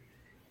hat.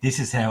 This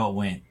is how it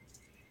went.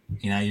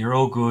 You're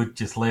all good,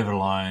 just leave it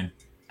alone.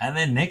 And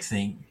then next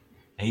thing,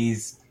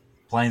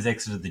 plane's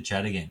exited the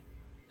chat again.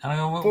 And I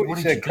go, I thought what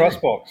you did said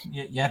crossbox.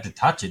 You had to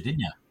touch it,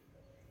 didn't you?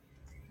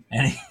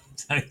 And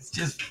he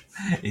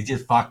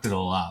just fucked it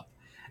all up.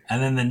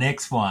 And then the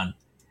next one,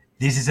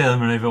 this is how the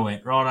maneuver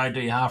went. Righto,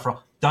 do your half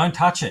roll. Don't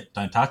touch it.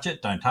 Don't touch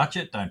it. Don't touch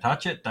it. Don't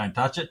touch it. Don't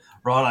touch it.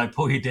 Righto,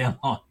 pull you down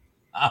on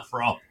half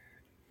roll.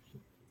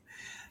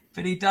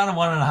 But he done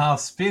 1.5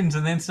 spins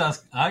and then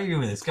starts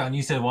arguing with us, going,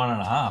 you said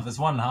 1.5. It's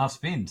 1.5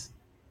 spins.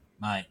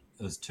 Mate,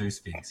 it was 2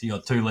 spins. You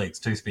got 2 legs,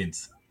 2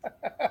 spins.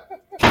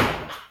 So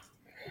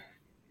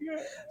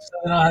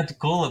then I had to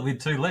call it with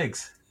 2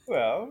 legs.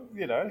 Well,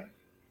 you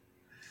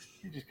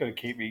just got to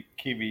keep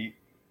me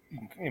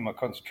in my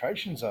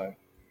concentration zone.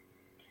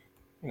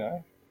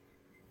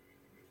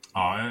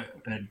 Oh,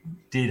 it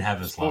did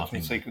have us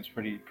Sportsman laughing. sequence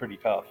pretty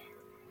tough.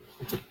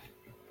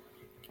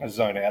 I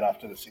zoned out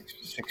after the 6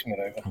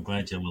 minute. I'm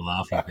glad you were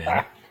laughing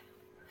about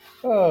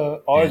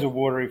it. Eyes are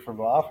watery from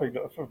laughing,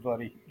 not from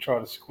bloody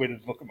trying to squint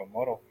and look at my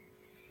model.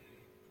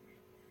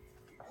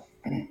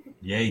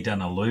 Yeah, he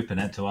done a loop and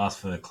had to ask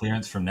for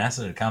clearance from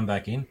NASA to come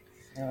back in.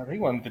 I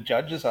think one of the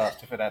judges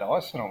asked if it had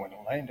ice on when it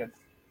landed.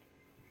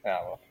 Oh,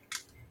 well,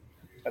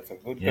 that's a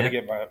good. Yeah. Got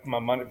to get my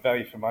money,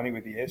 value for money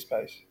with the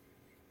airspace.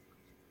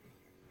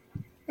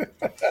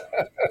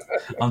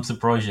 I'm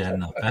surprised you had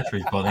enough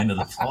batteries by the end of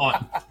the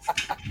flight.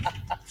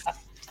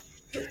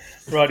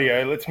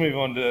 Rightio, let's move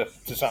on to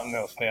something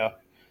else now.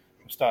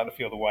 I'm starting to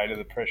feel the weight of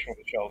the pressure on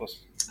the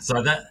shoulders.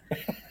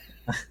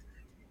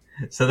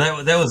 So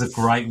that was a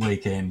great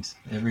weekend.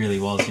 It really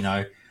was.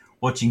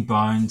 Watching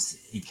Bones,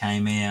 he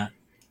came out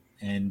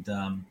and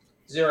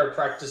 0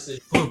 practices.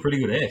 flew a pretty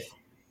good F.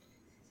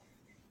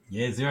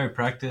 Yeah, 0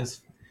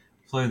 practice,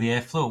 flew the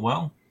F, flew it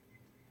well.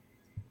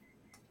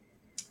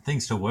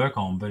 Things to work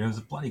on, but it was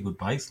a bloody good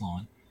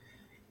baseline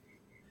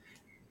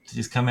to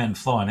just come out and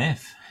fly an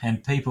F.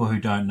 And people who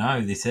don't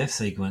know, this F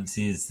sequence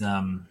is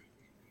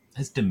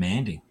it's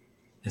demanding.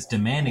 It's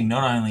demanding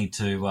not only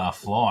to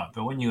fly it,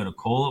 but when you got to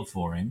call it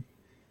for him,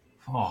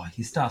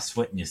 you start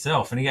sweating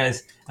yourself. And he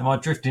goes, am I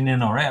drifting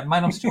in or out?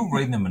 Mate, I'm still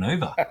reading the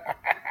manoeuvre.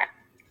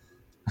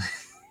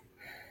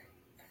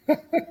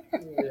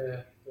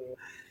 Yeah.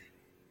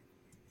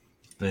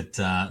 But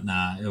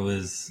it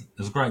was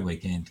a great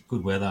weekend.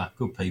 Good weather,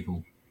 good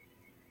people.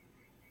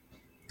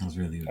 It was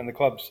really good. And the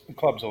club's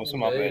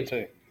awesome up there Indeed.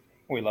 too.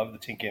 We love the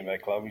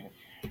Tinkermo Club. We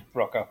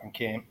rock up and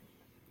camp.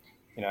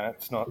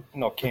 It's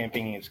not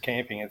camping, it's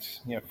camping.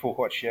 It's full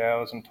hot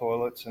showers and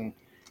toilets and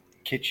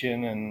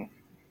kitchen and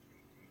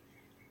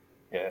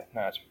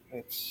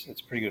it's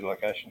a pretty good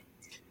location.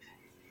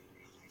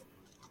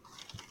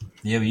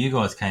 Yeah, but you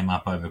guys came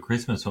up over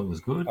Christmas, so it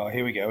was good. Oh,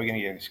 here we go. We're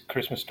going to get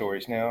Christmas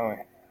stories now.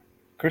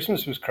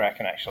 Christmas was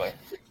cracking actually.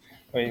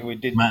 We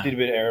did a bit of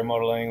aero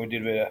modelling. We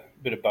did a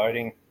bit of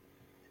boating.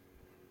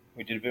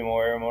 We did a bit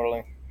more aero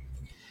modelling.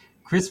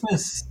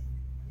 Christmas,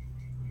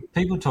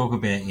 people talk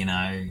about,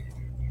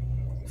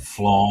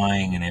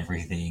 flying and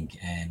everything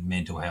and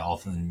mental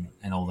health and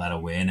all that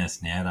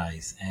awareness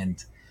nowadays.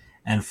 And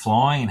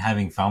flying and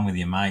having fun with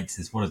your mates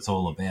is what it's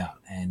all about.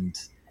 And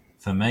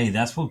for me,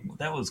 that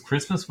was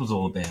Christmas was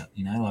all about.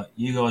 Like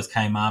you guys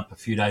came up a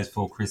few days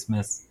before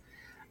Christmas.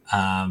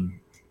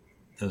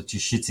 There was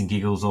just shits and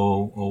giggles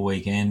all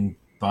weekend.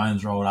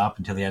 Bones rolled up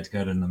until he had to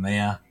go to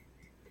Namia.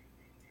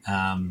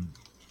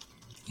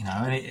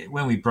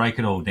 When we break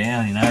it all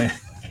down, we might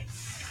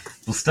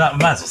as well start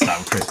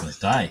with Christmas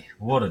Day.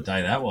 What a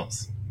day that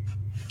was.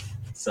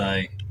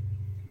 So,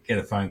 get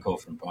a phone call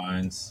from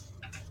Bones,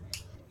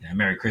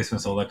 Merry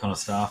Christmas, all that kind of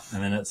stuff.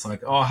 And then it's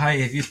like, oh,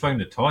 hey, have you spoken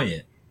to Ty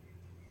yet?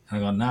 And I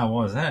go, no,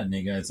 what is that? And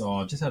he goes,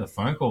 I just had a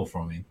phone call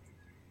from him.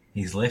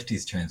 He's left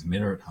his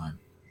transmitter at home.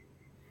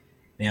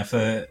 Now,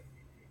 for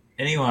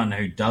anyone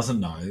who doesn't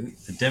know,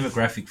 the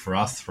demographic for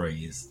us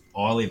three is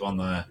I live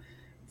on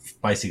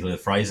basically the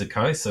Fraser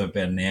Coast, so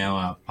about an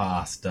hour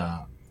past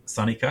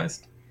Sunny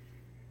Coast.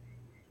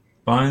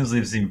 Bones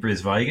lives in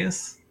Bris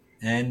Vegas,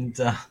 and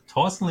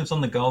Tyson lives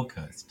on the Gold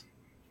Coast.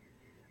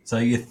 So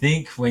you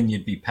think when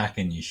you'd be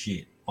packing your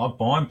shit, like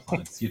buying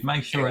plugs, you'd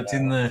make sure it's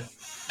in your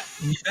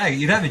bag.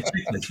 You'd have a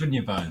checklist, wouldn't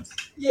you, Bones?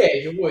 Yeah,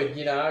 you would.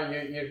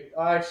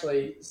 I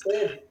actually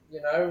said,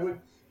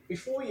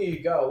 before you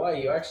go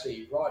away, you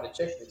actually write a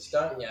checklist,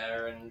 don't you,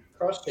 and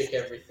cross-check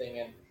everything.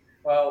 And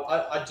well,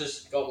 I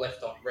just got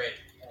left on red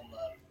on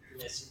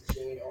the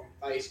messaging on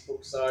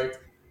Facebook. So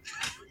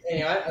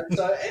anyway,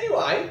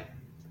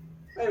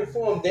 I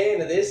informed Dan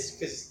of this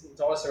because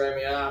Tyson rang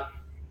me up.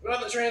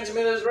 Got the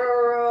transmitters.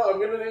 I'm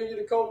going to need you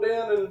to call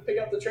down and pick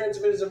up the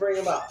transmitters and bring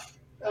them up.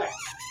 Hey,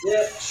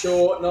 yeah,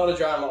 sure, not a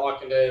drama. I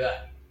can do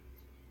that.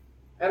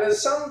 And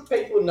as some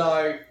people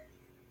know,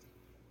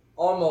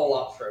 I'm all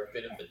up for a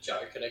bit of a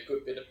joke and a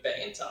good bit of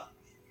banter.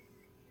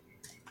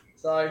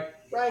 So,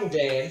 rang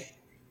Dan.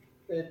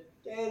 Said,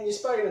 Dan, you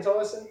spoken to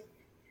Tyson?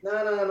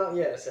 No, not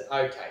yet. I said,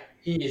 okay,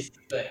 here's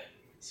the thing.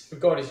 He's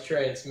forgot his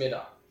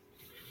transmitter.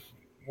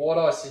 What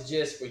I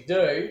suggest we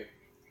do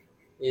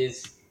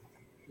is,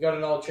 you got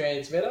an old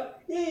transmitter?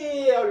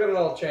 Yeah, I got an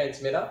old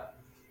transmitter.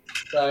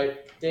 So,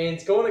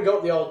 Dan's gone and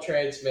got the old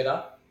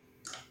transmitter,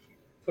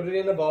 put it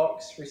in a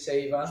box,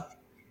 receiver,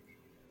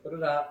 put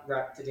it up,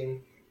 wrapped it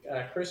in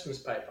Christmas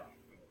paper.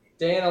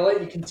 Dan, I'll let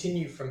you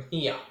continue from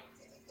here.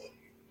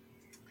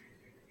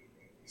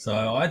 So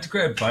I had to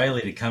grab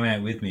Bailey to come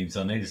out with me because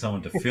I needed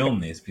someone to film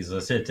this, because I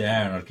said to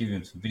Aaron I'd give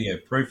him some video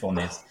proof on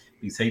this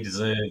because he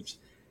deserved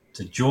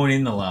to join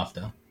in the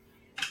laughter.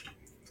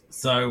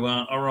 So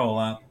I roll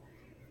up.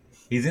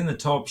 He's in the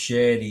top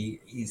shed.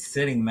 He's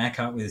setting Mac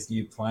up with his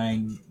new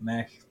plane.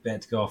 Mac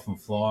about to go off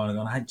and fly. And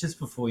I'm going, hey, just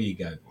before you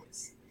go,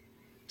 boys,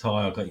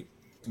 Ty, I've got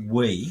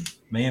me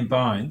and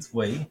Bones,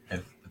 we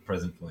have a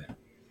present for you.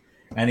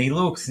 And he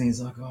looks and he's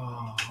like,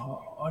 oh,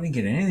 I didn't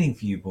get anything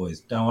for you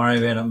boys. Don't worry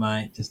about it,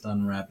 mate. Just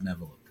unwrap and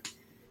have a look.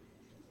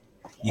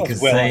 You can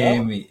see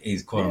him.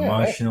 He's quite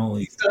emotional.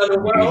 He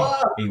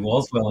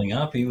was welling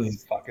up. He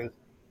was, fuckers.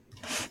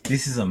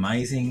 This is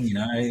amazing. You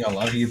know, I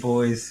love you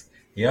boys.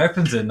 He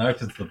opens it and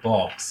opens the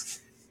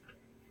box.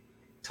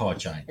 Tie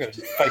change.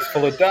 Face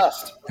full of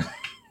dust.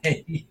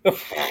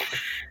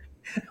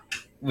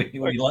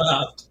 we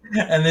laughed.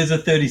 And there's a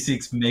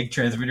 36 meg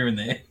transmitter in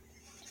there.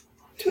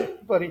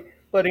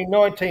 Bloody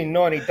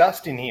 1990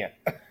 dust in here.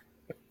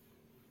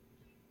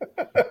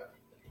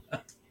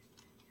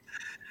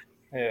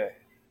 Yeah.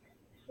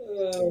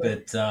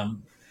 But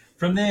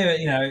from there,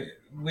 you know,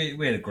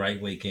 we had a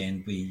great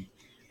weekend.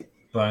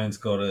 Bones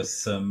got us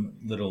some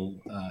little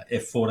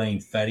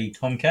F-14 fatty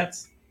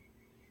Tomcats.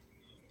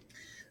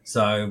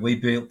 So we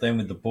built them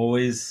with the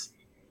boys,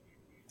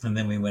 and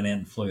then we went out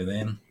and flew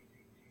them.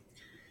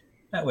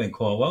 That went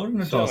quite well,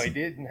 didn't it, So Dawson? he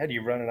did, and had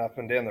you running up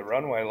and down the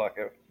runway like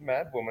a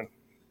mad woman.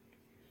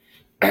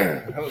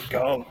 That was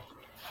gold.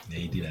 Yeah,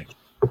 he did actually.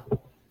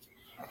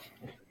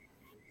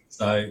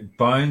 So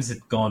Bones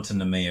had gone to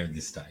Namia at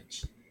this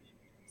stage.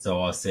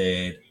 So I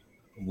said,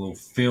 we'll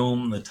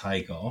film the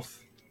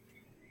takeoff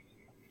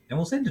and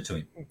we'll send it to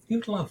him. He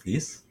would love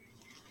this.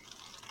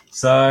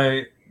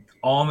 So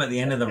I'm at the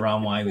end of the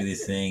runway with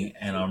this thing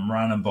and I'm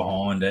running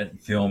behind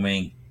it,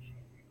 filming,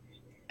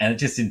 and it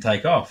just didn't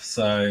take off.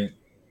 So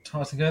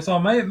Tyson goes, oh,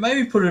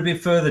 maybe put it a bit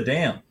further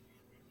down.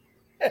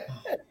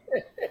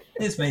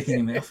 There's me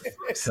thinking, oh, for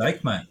fuck's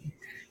sake, mate.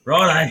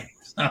 Righto.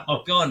 So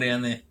I've gone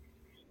down there.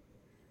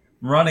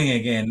 Running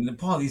again.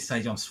 By this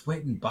stage, I'm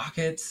sweating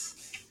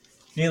buckets,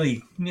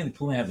 nearly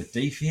pulling out the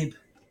defib.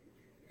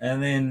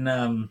 And then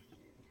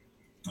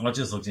I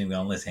just looked at him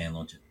going, let's hand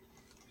launch it.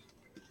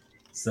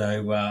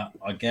 So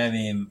I gave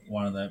him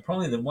one of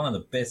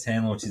the best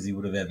hand launches he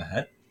would have ever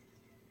had.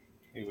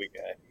 Here we go.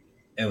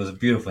 It was a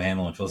beautiful hand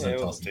launch, wasn't it,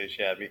 It wasn't Tyson? too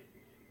shabby.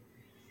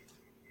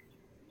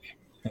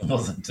 It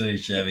wasn't too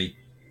shabby.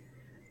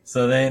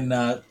 So then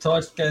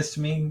Ty goes to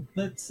me,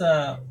 why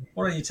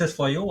don't you test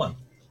fly your one?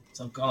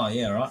 So I'm going, oh,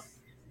 yeah, right.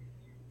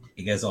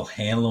 He goes, I'll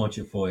hand launch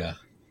it for you.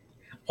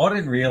 I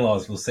didn't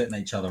realise we were setting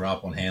each other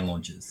up on hand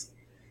launches.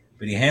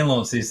 But he hand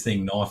launched this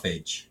thing knife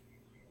edge.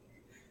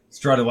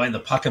 Straight away, the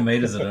pucker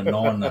meter's at a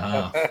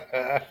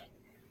 9.5.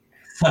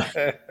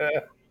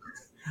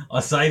 I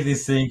save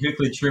this thing,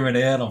 quickly trim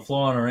it out. I'm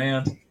flying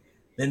around.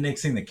 Then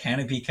next thing, the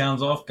canopy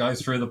comes off,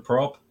 goes through the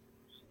prop.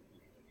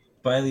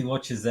 Bailey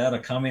watches that. I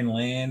come in,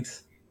 land.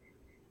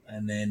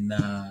 And then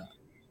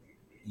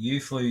you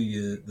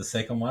flew the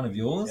second one of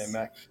yours. Yeah,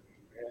 Max.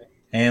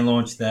 Hand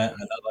launched that.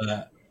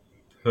 Another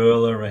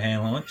hurler of a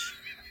hand launch.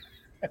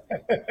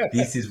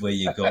 This is where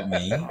you got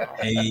me.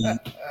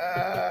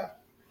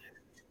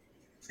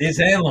 This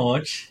hand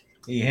launch,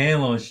 he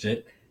hand launched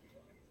it,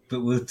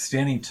 but was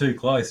standing too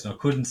close, and I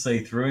couldn't see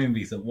through him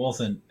because it was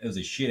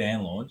a shit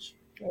hand launch.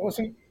 It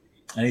wasn't.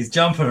 And he's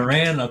jumping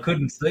around, and I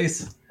couldn't see.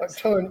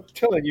 I'm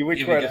telling you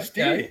which way to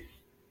steer.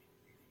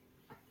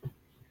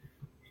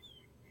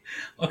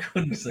 I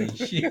couldn't see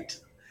shit.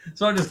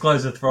 So I just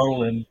closed the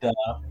throttle and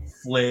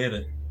flared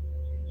it.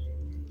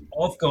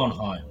 I've gone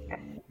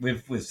home.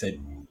 We've said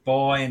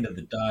bye, end of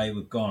the day.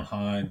 We've gone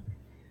home.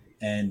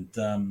 And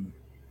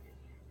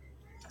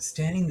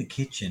standing in the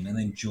kitchen, and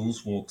then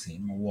Jules walks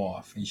in, my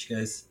wife, and she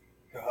goes,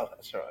 Oh,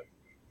 that's right.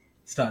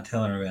 Start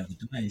telling her about the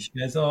day. She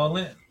goes, oh,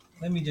 let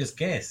me just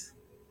guess.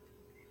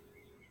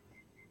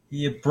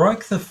 You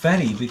broke the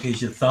fatty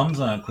because your thumbs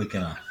aren't quick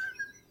enough.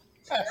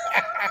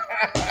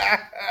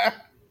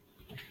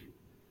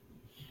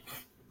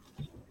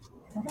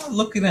 I'm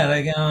looking at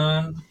her going,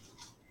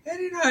 how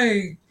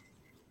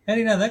do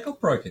you know that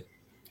got broken?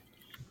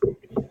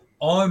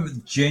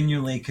 I'm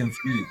genuinely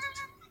confused.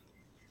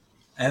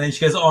 And then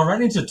she goes, I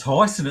ran into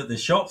Tyson at the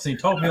shops and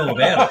he told me all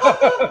about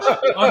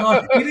it. I'm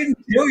like, he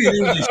didn't tell you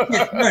there was a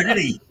shit, no, did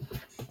he?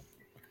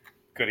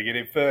 Got to get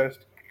in first.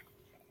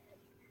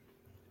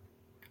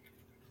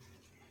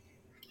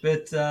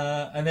 But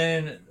and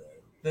then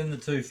the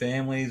two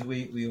families,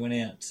 we went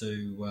out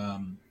to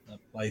a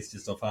place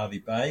just off Harvey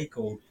Bay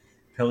called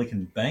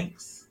Pelican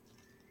Banks,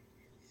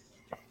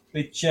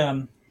 which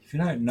if you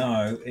don't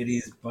know, it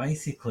is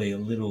basically a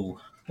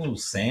little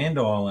sand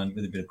island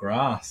with a bit of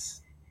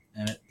grass,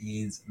 and it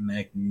is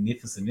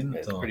magnificent, isn't it?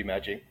 It's pretty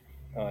magic.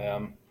 I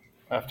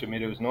have to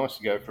admit, it was nice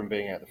to go from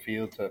being out in the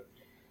field to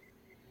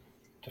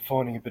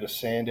finding a bit of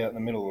sand out in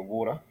the middle of the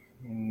water.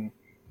 And,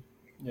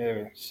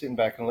 yeah, sitting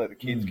back and let the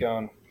kids go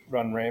and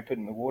run rampant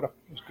in the water.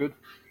 It was good.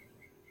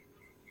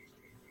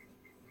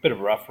 Bit of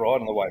a rough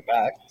ride on the way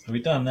back. So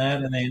we've done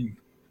that, and then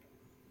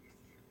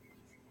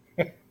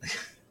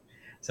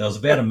so it was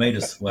about a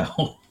metre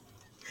swell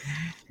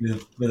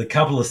with a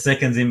couple of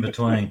seconds in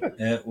between.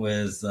 It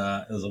was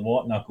a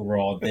white knuckle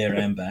ride there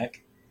and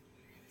back.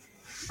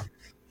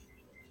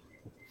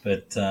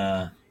 But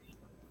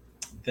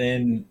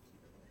then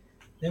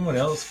what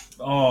else?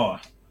 Oh,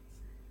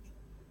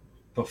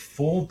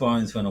 before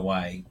Bones went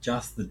away, I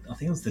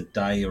think it was the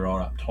day you're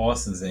right up.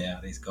 Tyson's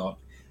out. He's got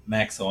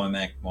Max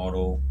iMac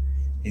model.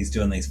 He's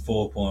doing these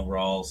 4-point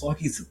rolls. Like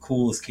he's the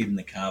coolest kid in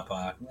the car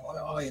park.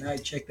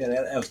 Like, check that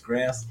out. That was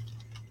grouse.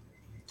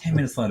 10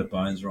 minutes later,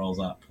 Bones rolls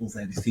up, pulls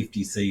out his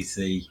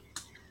 50cc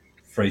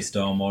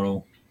freestyle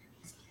model,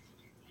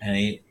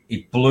 and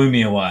it blew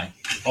me away.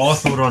 I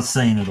thought I'd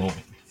seen it all.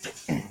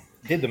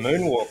 Did the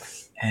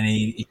moonwalk. And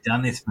he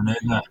done this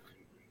manoeuvre,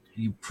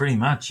 pretty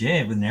much,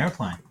 with an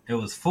airplane. It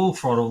was full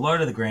throttle, low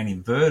to the ground,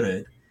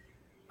 inverted,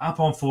 up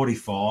on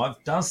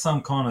 45, does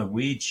some kind of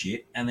weird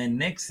shit, and then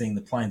next thing,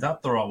 the plane's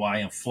up the right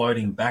way and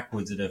floating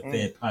backwards at a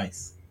fair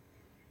pace.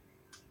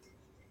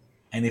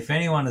 And if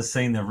anyone has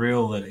seen the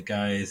reel that it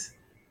goes,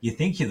 you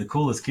think you're the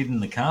coolest kid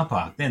in the car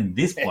park, then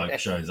this bloke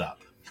shows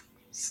up.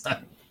 So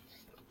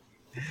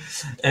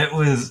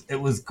it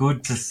was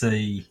good to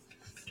see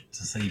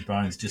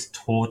Bones just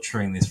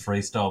torturing this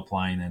freestyle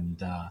plane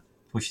and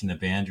pushing the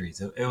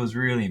boundaries. It was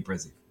really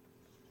impressive.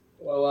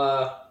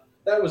 Well,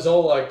 that was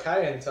all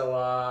okay until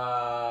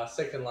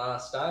second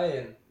last day,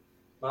 and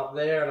I'm up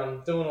there and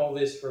I'm doing all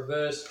this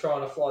reverse,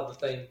 trying to fly the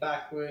thing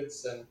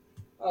backwards, and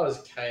I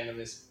was caning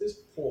this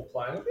poor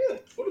plane. I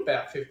put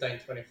about 15,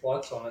 20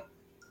 flights on it.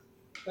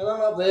 And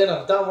I'm up there and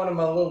I've done one of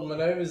my little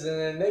manoeuvres, and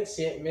then next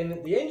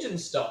minute the engine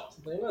stopped.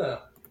 I think,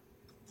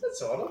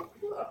 that's all right.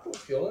 I put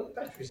fuel in, the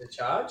batteries are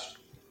charged.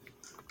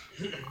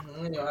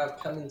 Anyway, I've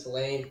come into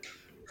land,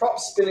 prop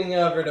spinning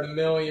over at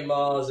 1,000,000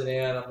 miles an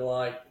hour, and I'm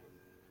like,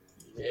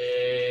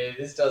 yeah,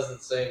 this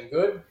doesn't seem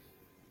good.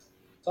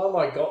 Time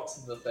I got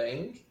to the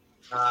thing,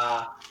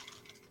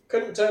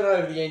 couldn't turn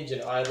over the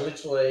engine. I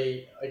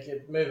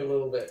could move a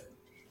little bit.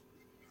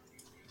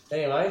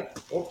 Anyway,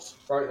 oops,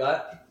 broke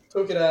that.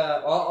 Took it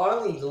out. I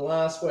only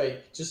last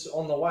week, just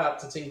on the way up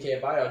to Tin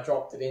Can Bay, I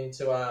dropped it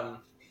into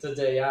the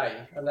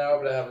DA, and they were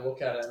able to have a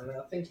look at it. And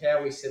I think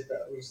Howie said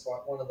that it was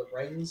like one of the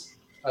rings.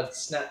 I'd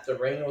snapped a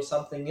ring or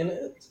something in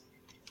it.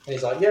 And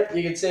he's like, yep,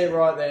 you can see it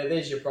right there.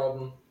 There's your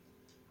problem.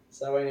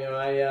 So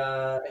anyway,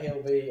 I'll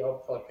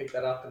probably pick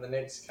that up in the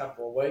next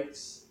couple of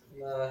weeks.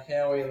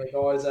 Howie and the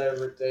guys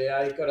over at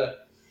DA, got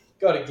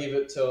to give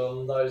it to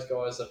them. Those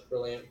guys are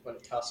brilliant when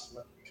it comes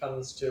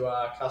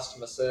to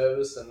customer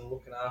service and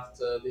looking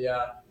after the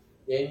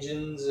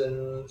engines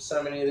and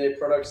so many of their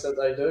products that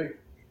they do.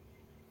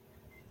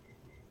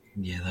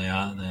 Yeah, they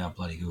are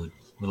bloody good.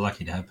 We're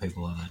lucky to have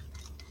people like that.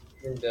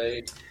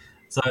 Indeed.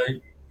 So,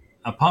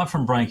 apart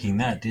from breaking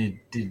that, did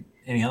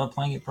any other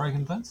plane get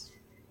broken, Vince?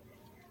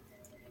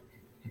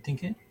 You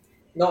think it?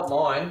 Not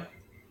mine,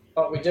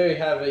 but we do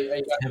have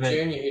a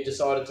junior who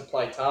decided to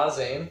play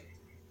Tarzan.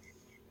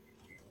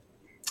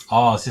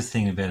 Oh, I was just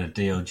thinking about a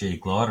DLG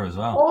glider as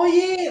well. Oh,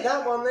 yeah,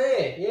 that one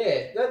there.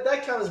 Yeah,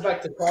 that comes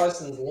back to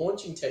Tyson's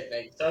launching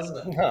techniques, doesn't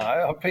it? No,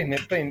 I've been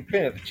at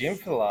the gym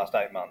for the last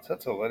 8 months.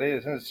 That's all it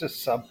is. And it's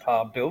just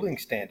subpar building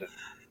standard.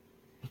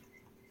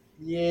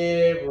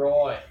 Yeah,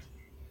 right.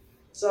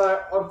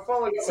 So I've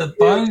finally got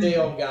my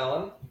DL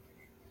going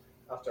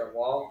after a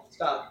while.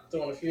 Start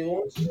doing a few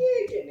launches.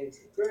 Yeah, getting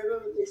into the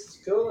groove of it. This is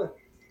cool. And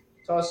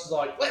Tyson's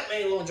like, let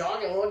me launch. I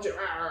can launch it.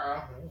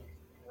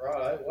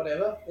 Right,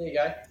 whatever. There you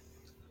go.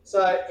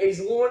 So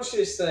he's launched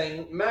this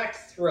thing, Mach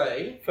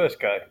 3. First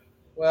go.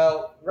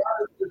 Well,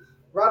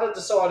 Rudder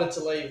decided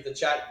to leave the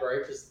chat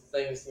group as the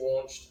thing's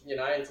launched,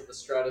 into the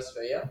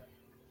stratosphere.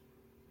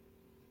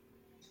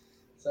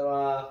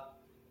 So,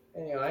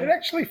 anyway. It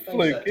actually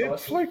flew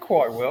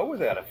quite well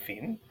without a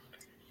fin.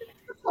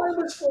 The plane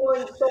was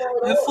flying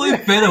It flew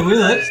better with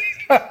it.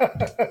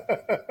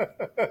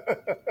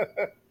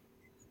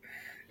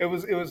 It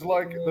was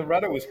like the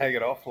rudder was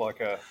hanging off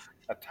like a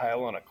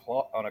tail on a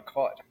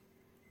kite.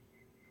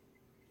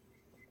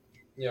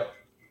 Yep.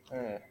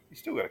 You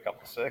still got a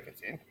couple of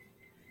circuits in.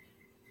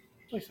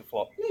 At least the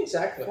flight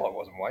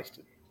wasn't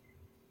wasted.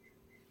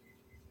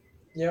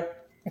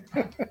 Yep.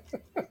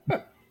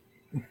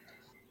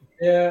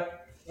 Yeah.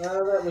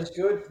 That was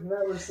good.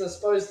 That was, I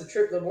suppose, the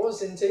trip that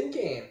was in Tin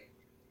Can.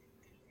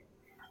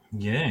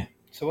 Yeah.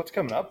 So what's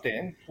coming up,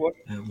 Dan? What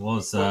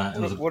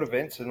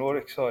events and what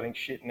exciting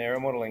shit in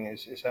aeromodelling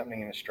is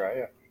happening in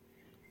Australia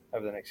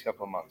over the next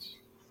couple of months?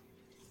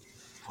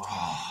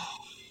 Oh.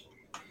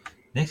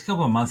 Next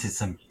couple of months is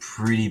some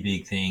pretty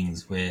big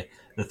things where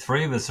the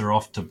three of us are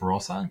off to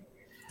Barossa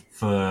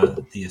for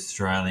the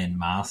Australian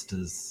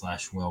Masters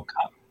 / World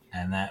Cup,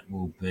 and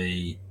that'll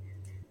be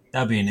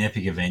an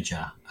epic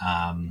adventure.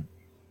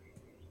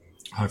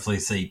 Hopefully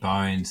see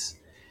Bones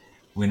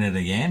win it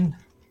again.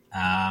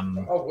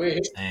 And we'll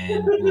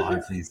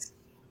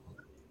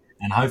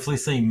hopefully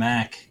see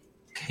Mac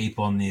keep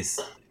on this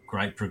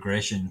great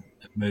progression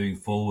of moving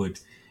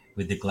forward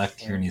with the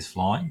Galactica in his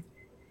flying.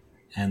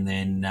 And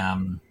then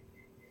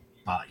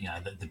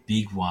but the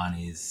big one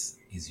is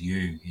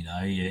you.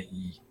 Your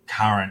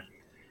current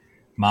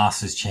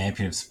Masters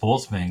champion of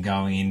sportsmen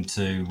going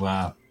into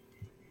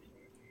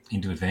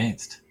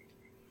advanced.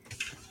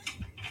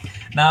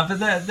 No, but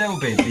that'll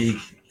be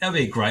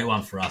a great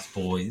one for us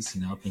boys.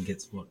 I think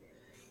it's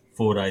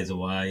 4 days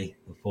away,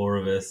 the four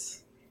of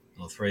us,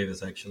 or three of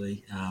us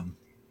actually,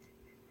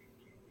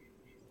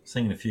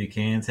 singing a few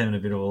cans, having a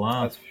bit of a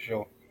laugh. That's for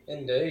sure.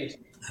 Indeed.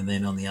 And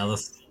then on the other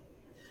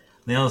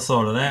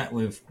side of that,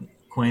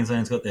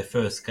 Queensland's got their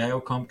first scale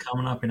comp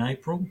coming up in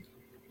April.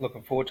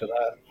 Looking forward to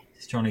that.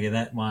 Just trying to get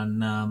that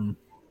one.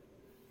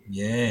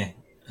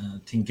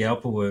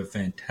 Tingalpa were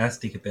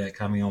fantastic about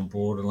coming on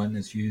board and letting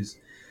us use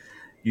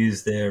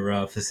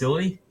their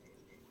facility.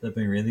 They've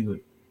been really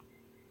good.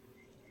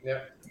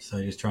 Yeah.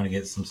 So just trying to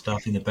get some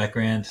stuff in the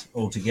background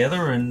all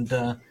together, and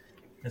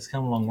it's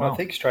come along well. I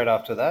think straight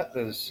after that,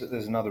 there's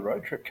another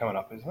road trip coming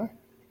up, isn't there?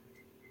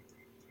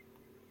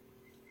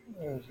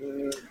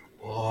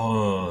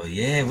 Oh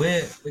yeah,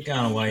 we're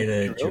going away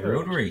to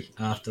Jerilderie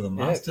after the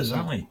Masters,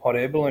 aren't we? Hot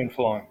air balloon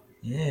flying.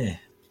 Yeah.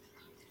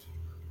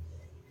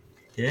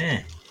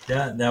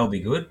 That'll be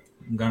good.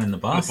 I'm going in the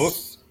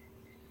bus.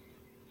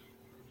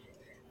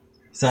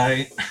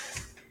 So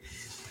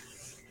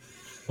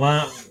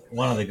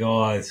one of the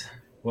guys,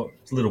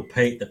 little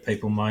Pete, that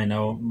people may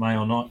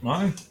or not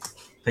know.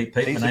 Pete.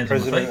 He's the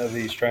president of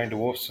the Australian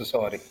Dwarf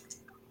Society.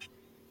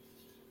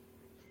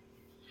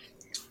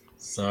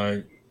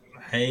 So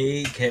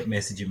he kept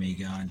messaging me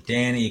going,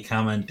 Danny, you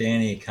coming?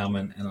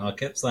 And I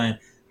kept saying,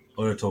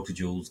 got to talk to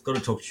Jules.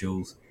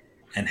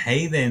 And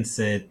he then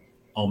said,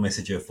 I'll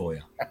message her for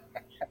you.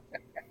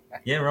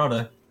 Yeah,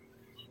 righto.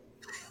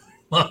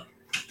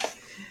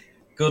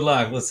 Good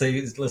luck. Let's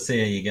see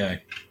how you go.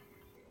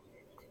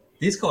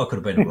 This guy could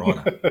have been a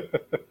writer.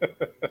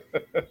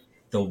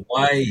 The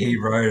way he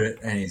wrote it,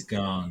 and he's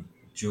gone,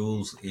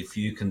 Jules, if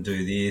you can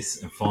do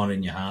this and find it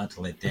in your heart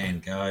to let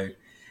Dan go,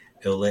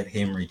 it'll let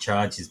him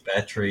recharge his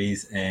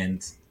batteries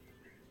and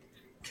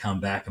come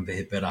back and be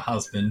a better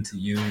husband to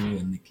you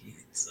and the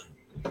kids.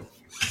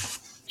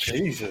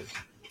 Jesus.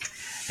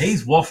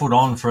 He's waffled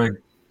on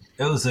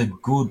it was a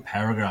good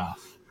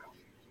paragraph.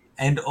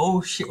 And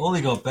all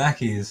he got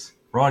back is,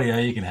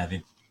 rightio, you can have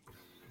him.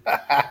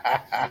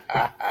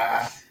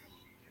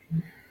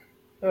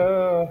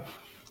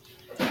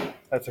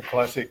 That's a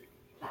classic.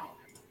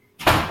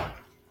 Oh,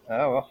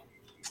 well.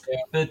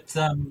 Yeah. But,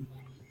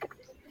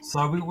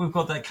 so we've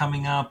got that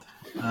coming up.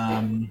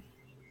 And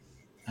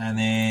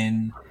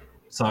then,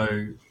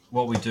 so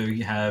what we do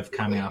have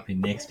coming up in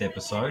next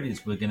episode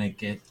is we're going to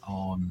get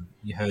on,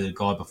 you heard a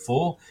guy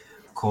before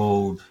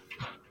called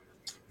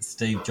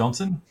Steve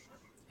Johnson,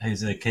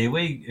 who's a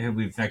Kiwi, who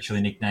we've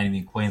actually nicknamed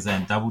in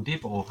Queensland Double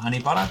Dip or Honey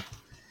Butter.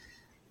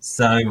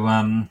 So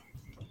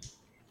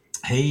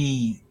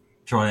he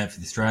tried out for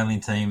the Australian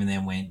team and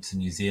then went to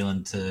New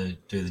Zealand to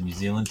do the New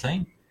Zealand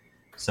team.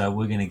 So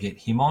we're going to get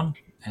him on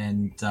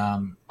and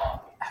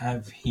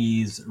have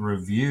his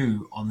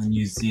review on the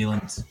New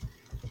Zealand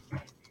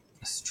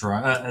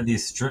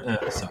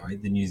the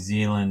New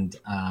Zealand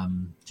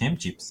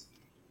Championships.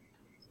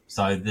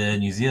 So the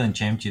New Zealand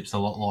Championships are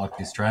a lot like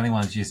the Australian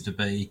ones used to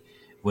be,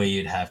 where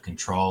you'd have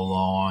control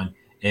line,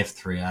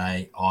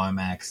 F3A,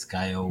 IMAX,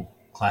 scale,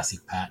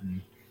 classic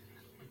pattern,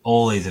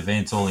 all these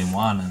events all in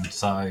one. And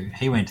so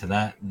he went to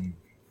that and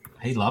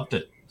he loved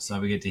it. So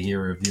we get to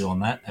hear a review on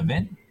that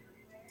event.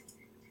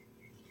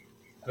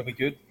 That'll be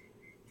good.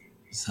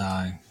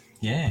 So,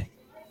 yeah.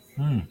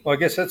 Well, I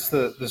guess that's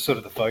the sort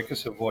of the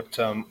focus of what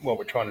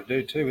we're trying to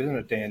do too, isn't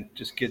it, Dan?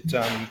 Just get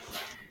a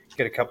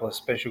couple of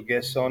special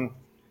guests on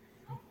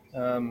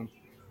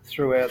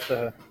throughout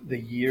the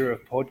year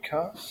of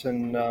podcasts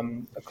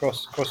and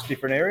across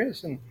different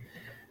areas, and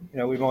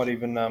we might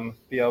even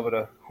be able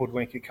to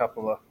hoodwink a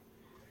couple of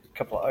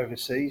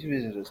overseas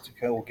visitors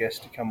guests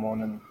to come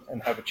on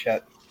and have a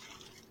chat,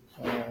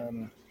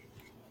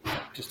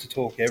 just to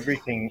talk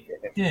everything.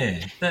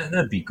 Yeah,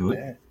 that'd be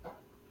good.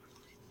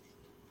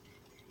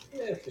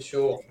 Yeah, for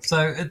sure.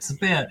 So it's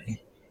about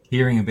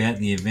hearing about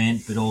the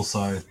event, but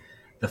also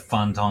the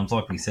fun times,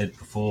 like we said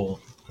before,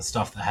 the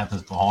stuff that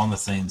happens behind the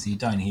scenes you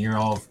don't hear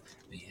of,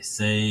 but you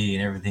see,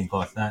 and everything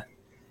like that.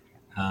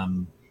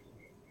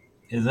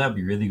 That'd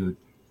be really good.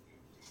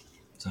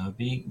 So it'd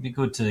be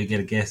good to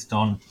get a guest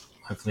on,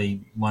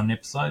 hopefully one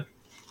episode.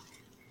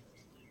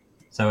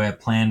 So our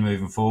plan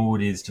moving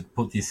forward is to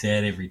put this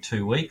out every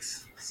 2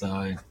 weeks.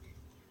 So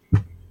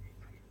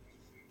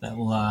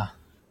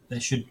that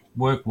should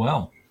work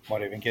well.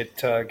 Might even get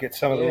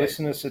some of the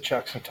listeners to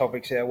chuck some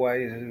topics our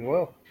way as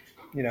well.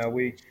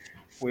 We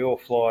all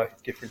fly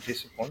different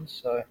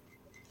disciplines, so it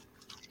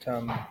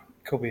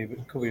could be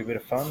a bit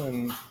of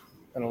fun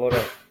and a lot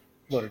of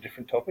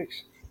different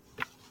topics.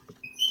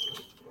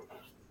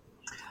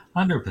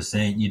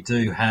 100%. You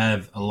do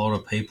have a lot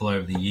of people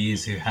over the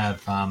years who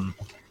have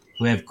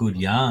good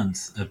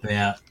yarns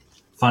about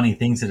funny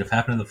things that have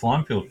happened in the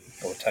flying field.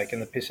 Or taking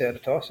the piss out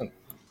of Tyson.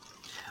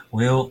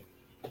 Well,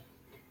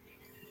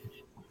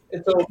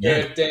 it's all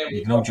good. Dan,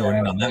 you can all join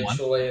in on that one.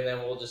 And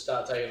then we'll just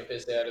start taking the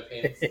piss out of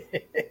him.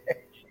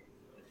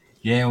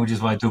 Yeah, we'll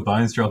just wait till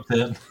Bones drops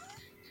out.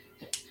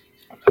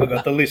 I've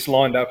got the list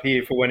lined up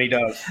here for when he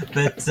does.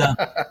 But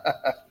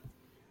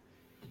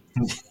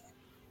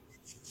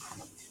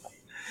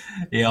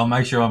yeah, I'll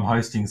make sure I'm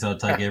hosting, so I'll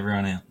take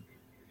everyone out.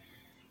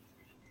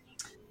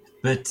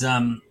 But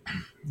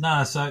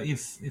no, so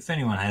if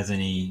anyone has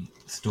any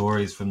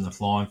stories from the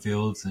flying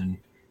fields and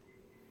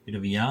a bit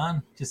of a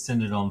yarn, just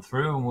send it on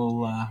through and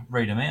we'll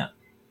read them out.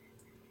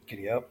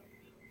 Giddy up.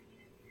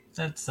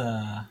 That's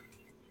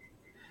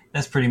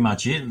pretty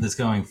much it that's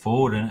going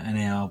forward and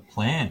our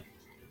plan.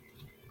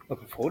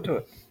 Looking forward to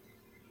it.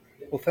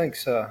 Well,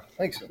 thanks,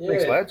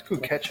 lads.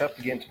 Good catch up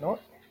again tonight.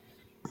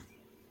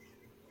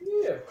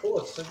 Yeah, of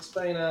course. It's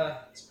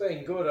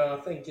been good. I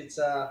think it's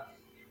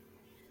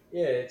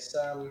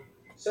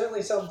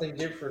certainly something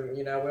different.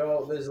 You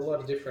know, there's a lot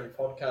of different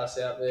podcasts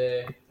out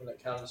there when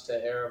it comes to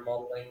aero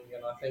modelling,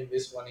 and I think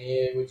this one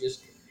here we're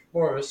just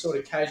more of a sort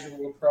of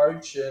casual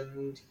approach.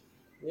 And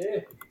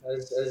yeah,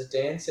 as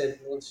Dan said,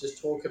 let's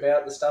just talk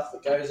about the stuff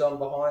that goes on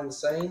behind the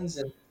scenes.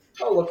 And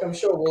oh, look, I'm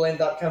sure we'll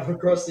end up coming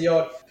across the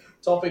odd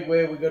topic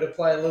where we've got to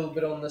play a little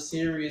bit on the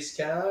serious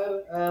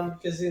card,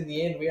 because in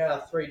the end we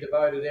are three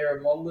devoted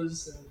aero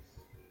modelers, and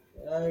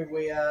you know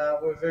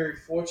we're very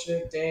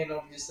fortunate. Dan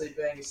obviously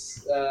being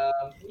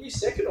you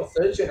second or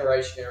third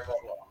generation aero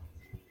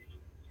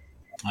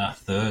modeler.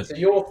 Third. So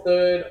you're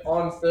third,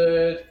 I'm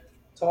third,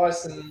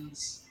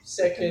 Tyson's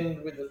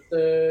second with the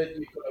third.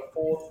 You've got a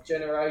fourth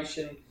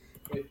generation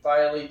with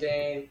Bailey,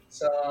 Dan.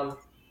 So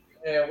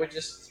yeah, we're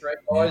just three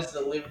guys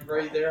that live and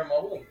breathe aero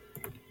modelling.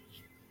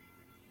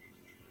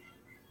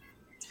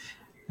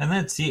 And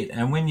that's it.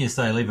 And when you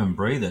say live and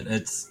breathe it,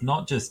 it's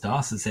not just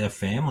us, it's our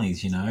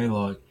families, you know.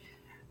 Like,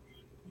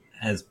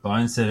 as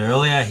Bones said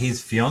earlier,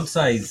 his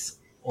fiance's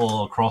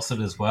all across it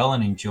as well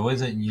and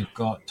enjoys it. And you've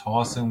got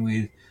Tyson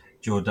with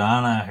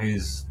Jordana,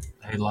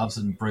 who loves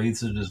it and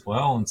breathes it as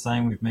well. And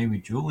same with me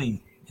with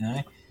Julie, you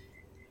know.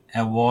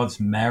 Our wives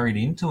married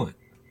into it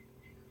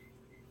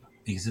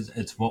because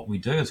it's what we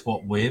do. It's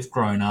what we've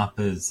grown up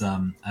as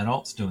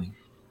adults doing.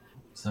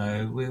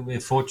 So we're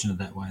fortunate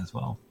that way as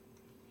well.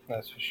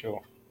 That's for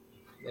sure.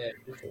 Yeah,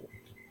 for sure.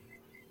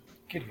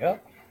 Giddy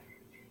up.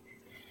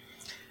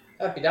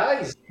 Happy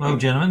days. Well,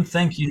 gentlemen,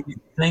 thank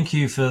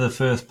you for the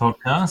first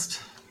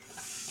podcast.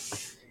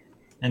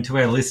 And to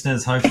our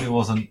listeners, hopefully it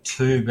wasn't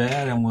too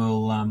bad, and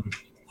we'll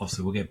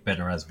get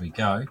better as we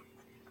go.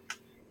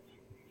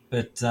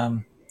 But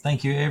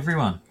thank you,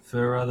 everyone,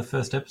 for the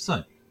first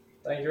episode.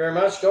 Thank you very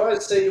much,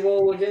 guys. See you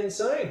all again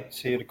soon.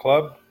 See you at a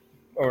club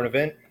or an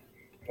event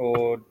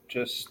or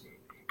just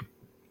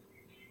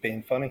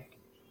being funny.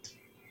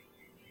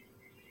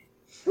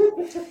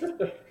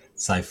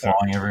 Safe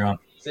flying, everyone.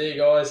 See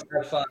you guys.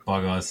 Have fun.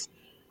 Bye, guys.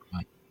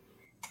 Bye.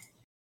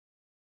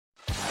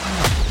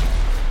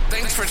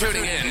 Thanks for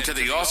tuning in to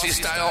the Aussie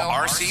Style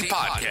RC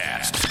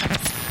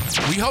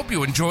Podcast. We hope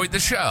you enjoyed the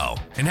show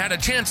and had a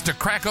chance to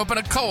crack open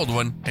a cold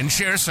one and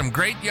share some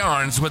great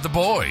yarns with the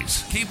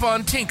boys. Keep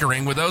on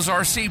tinkering with those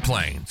RC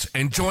planes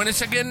and join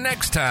us again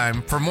next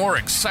time for more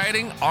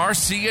exciting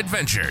RC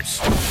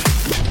adventures.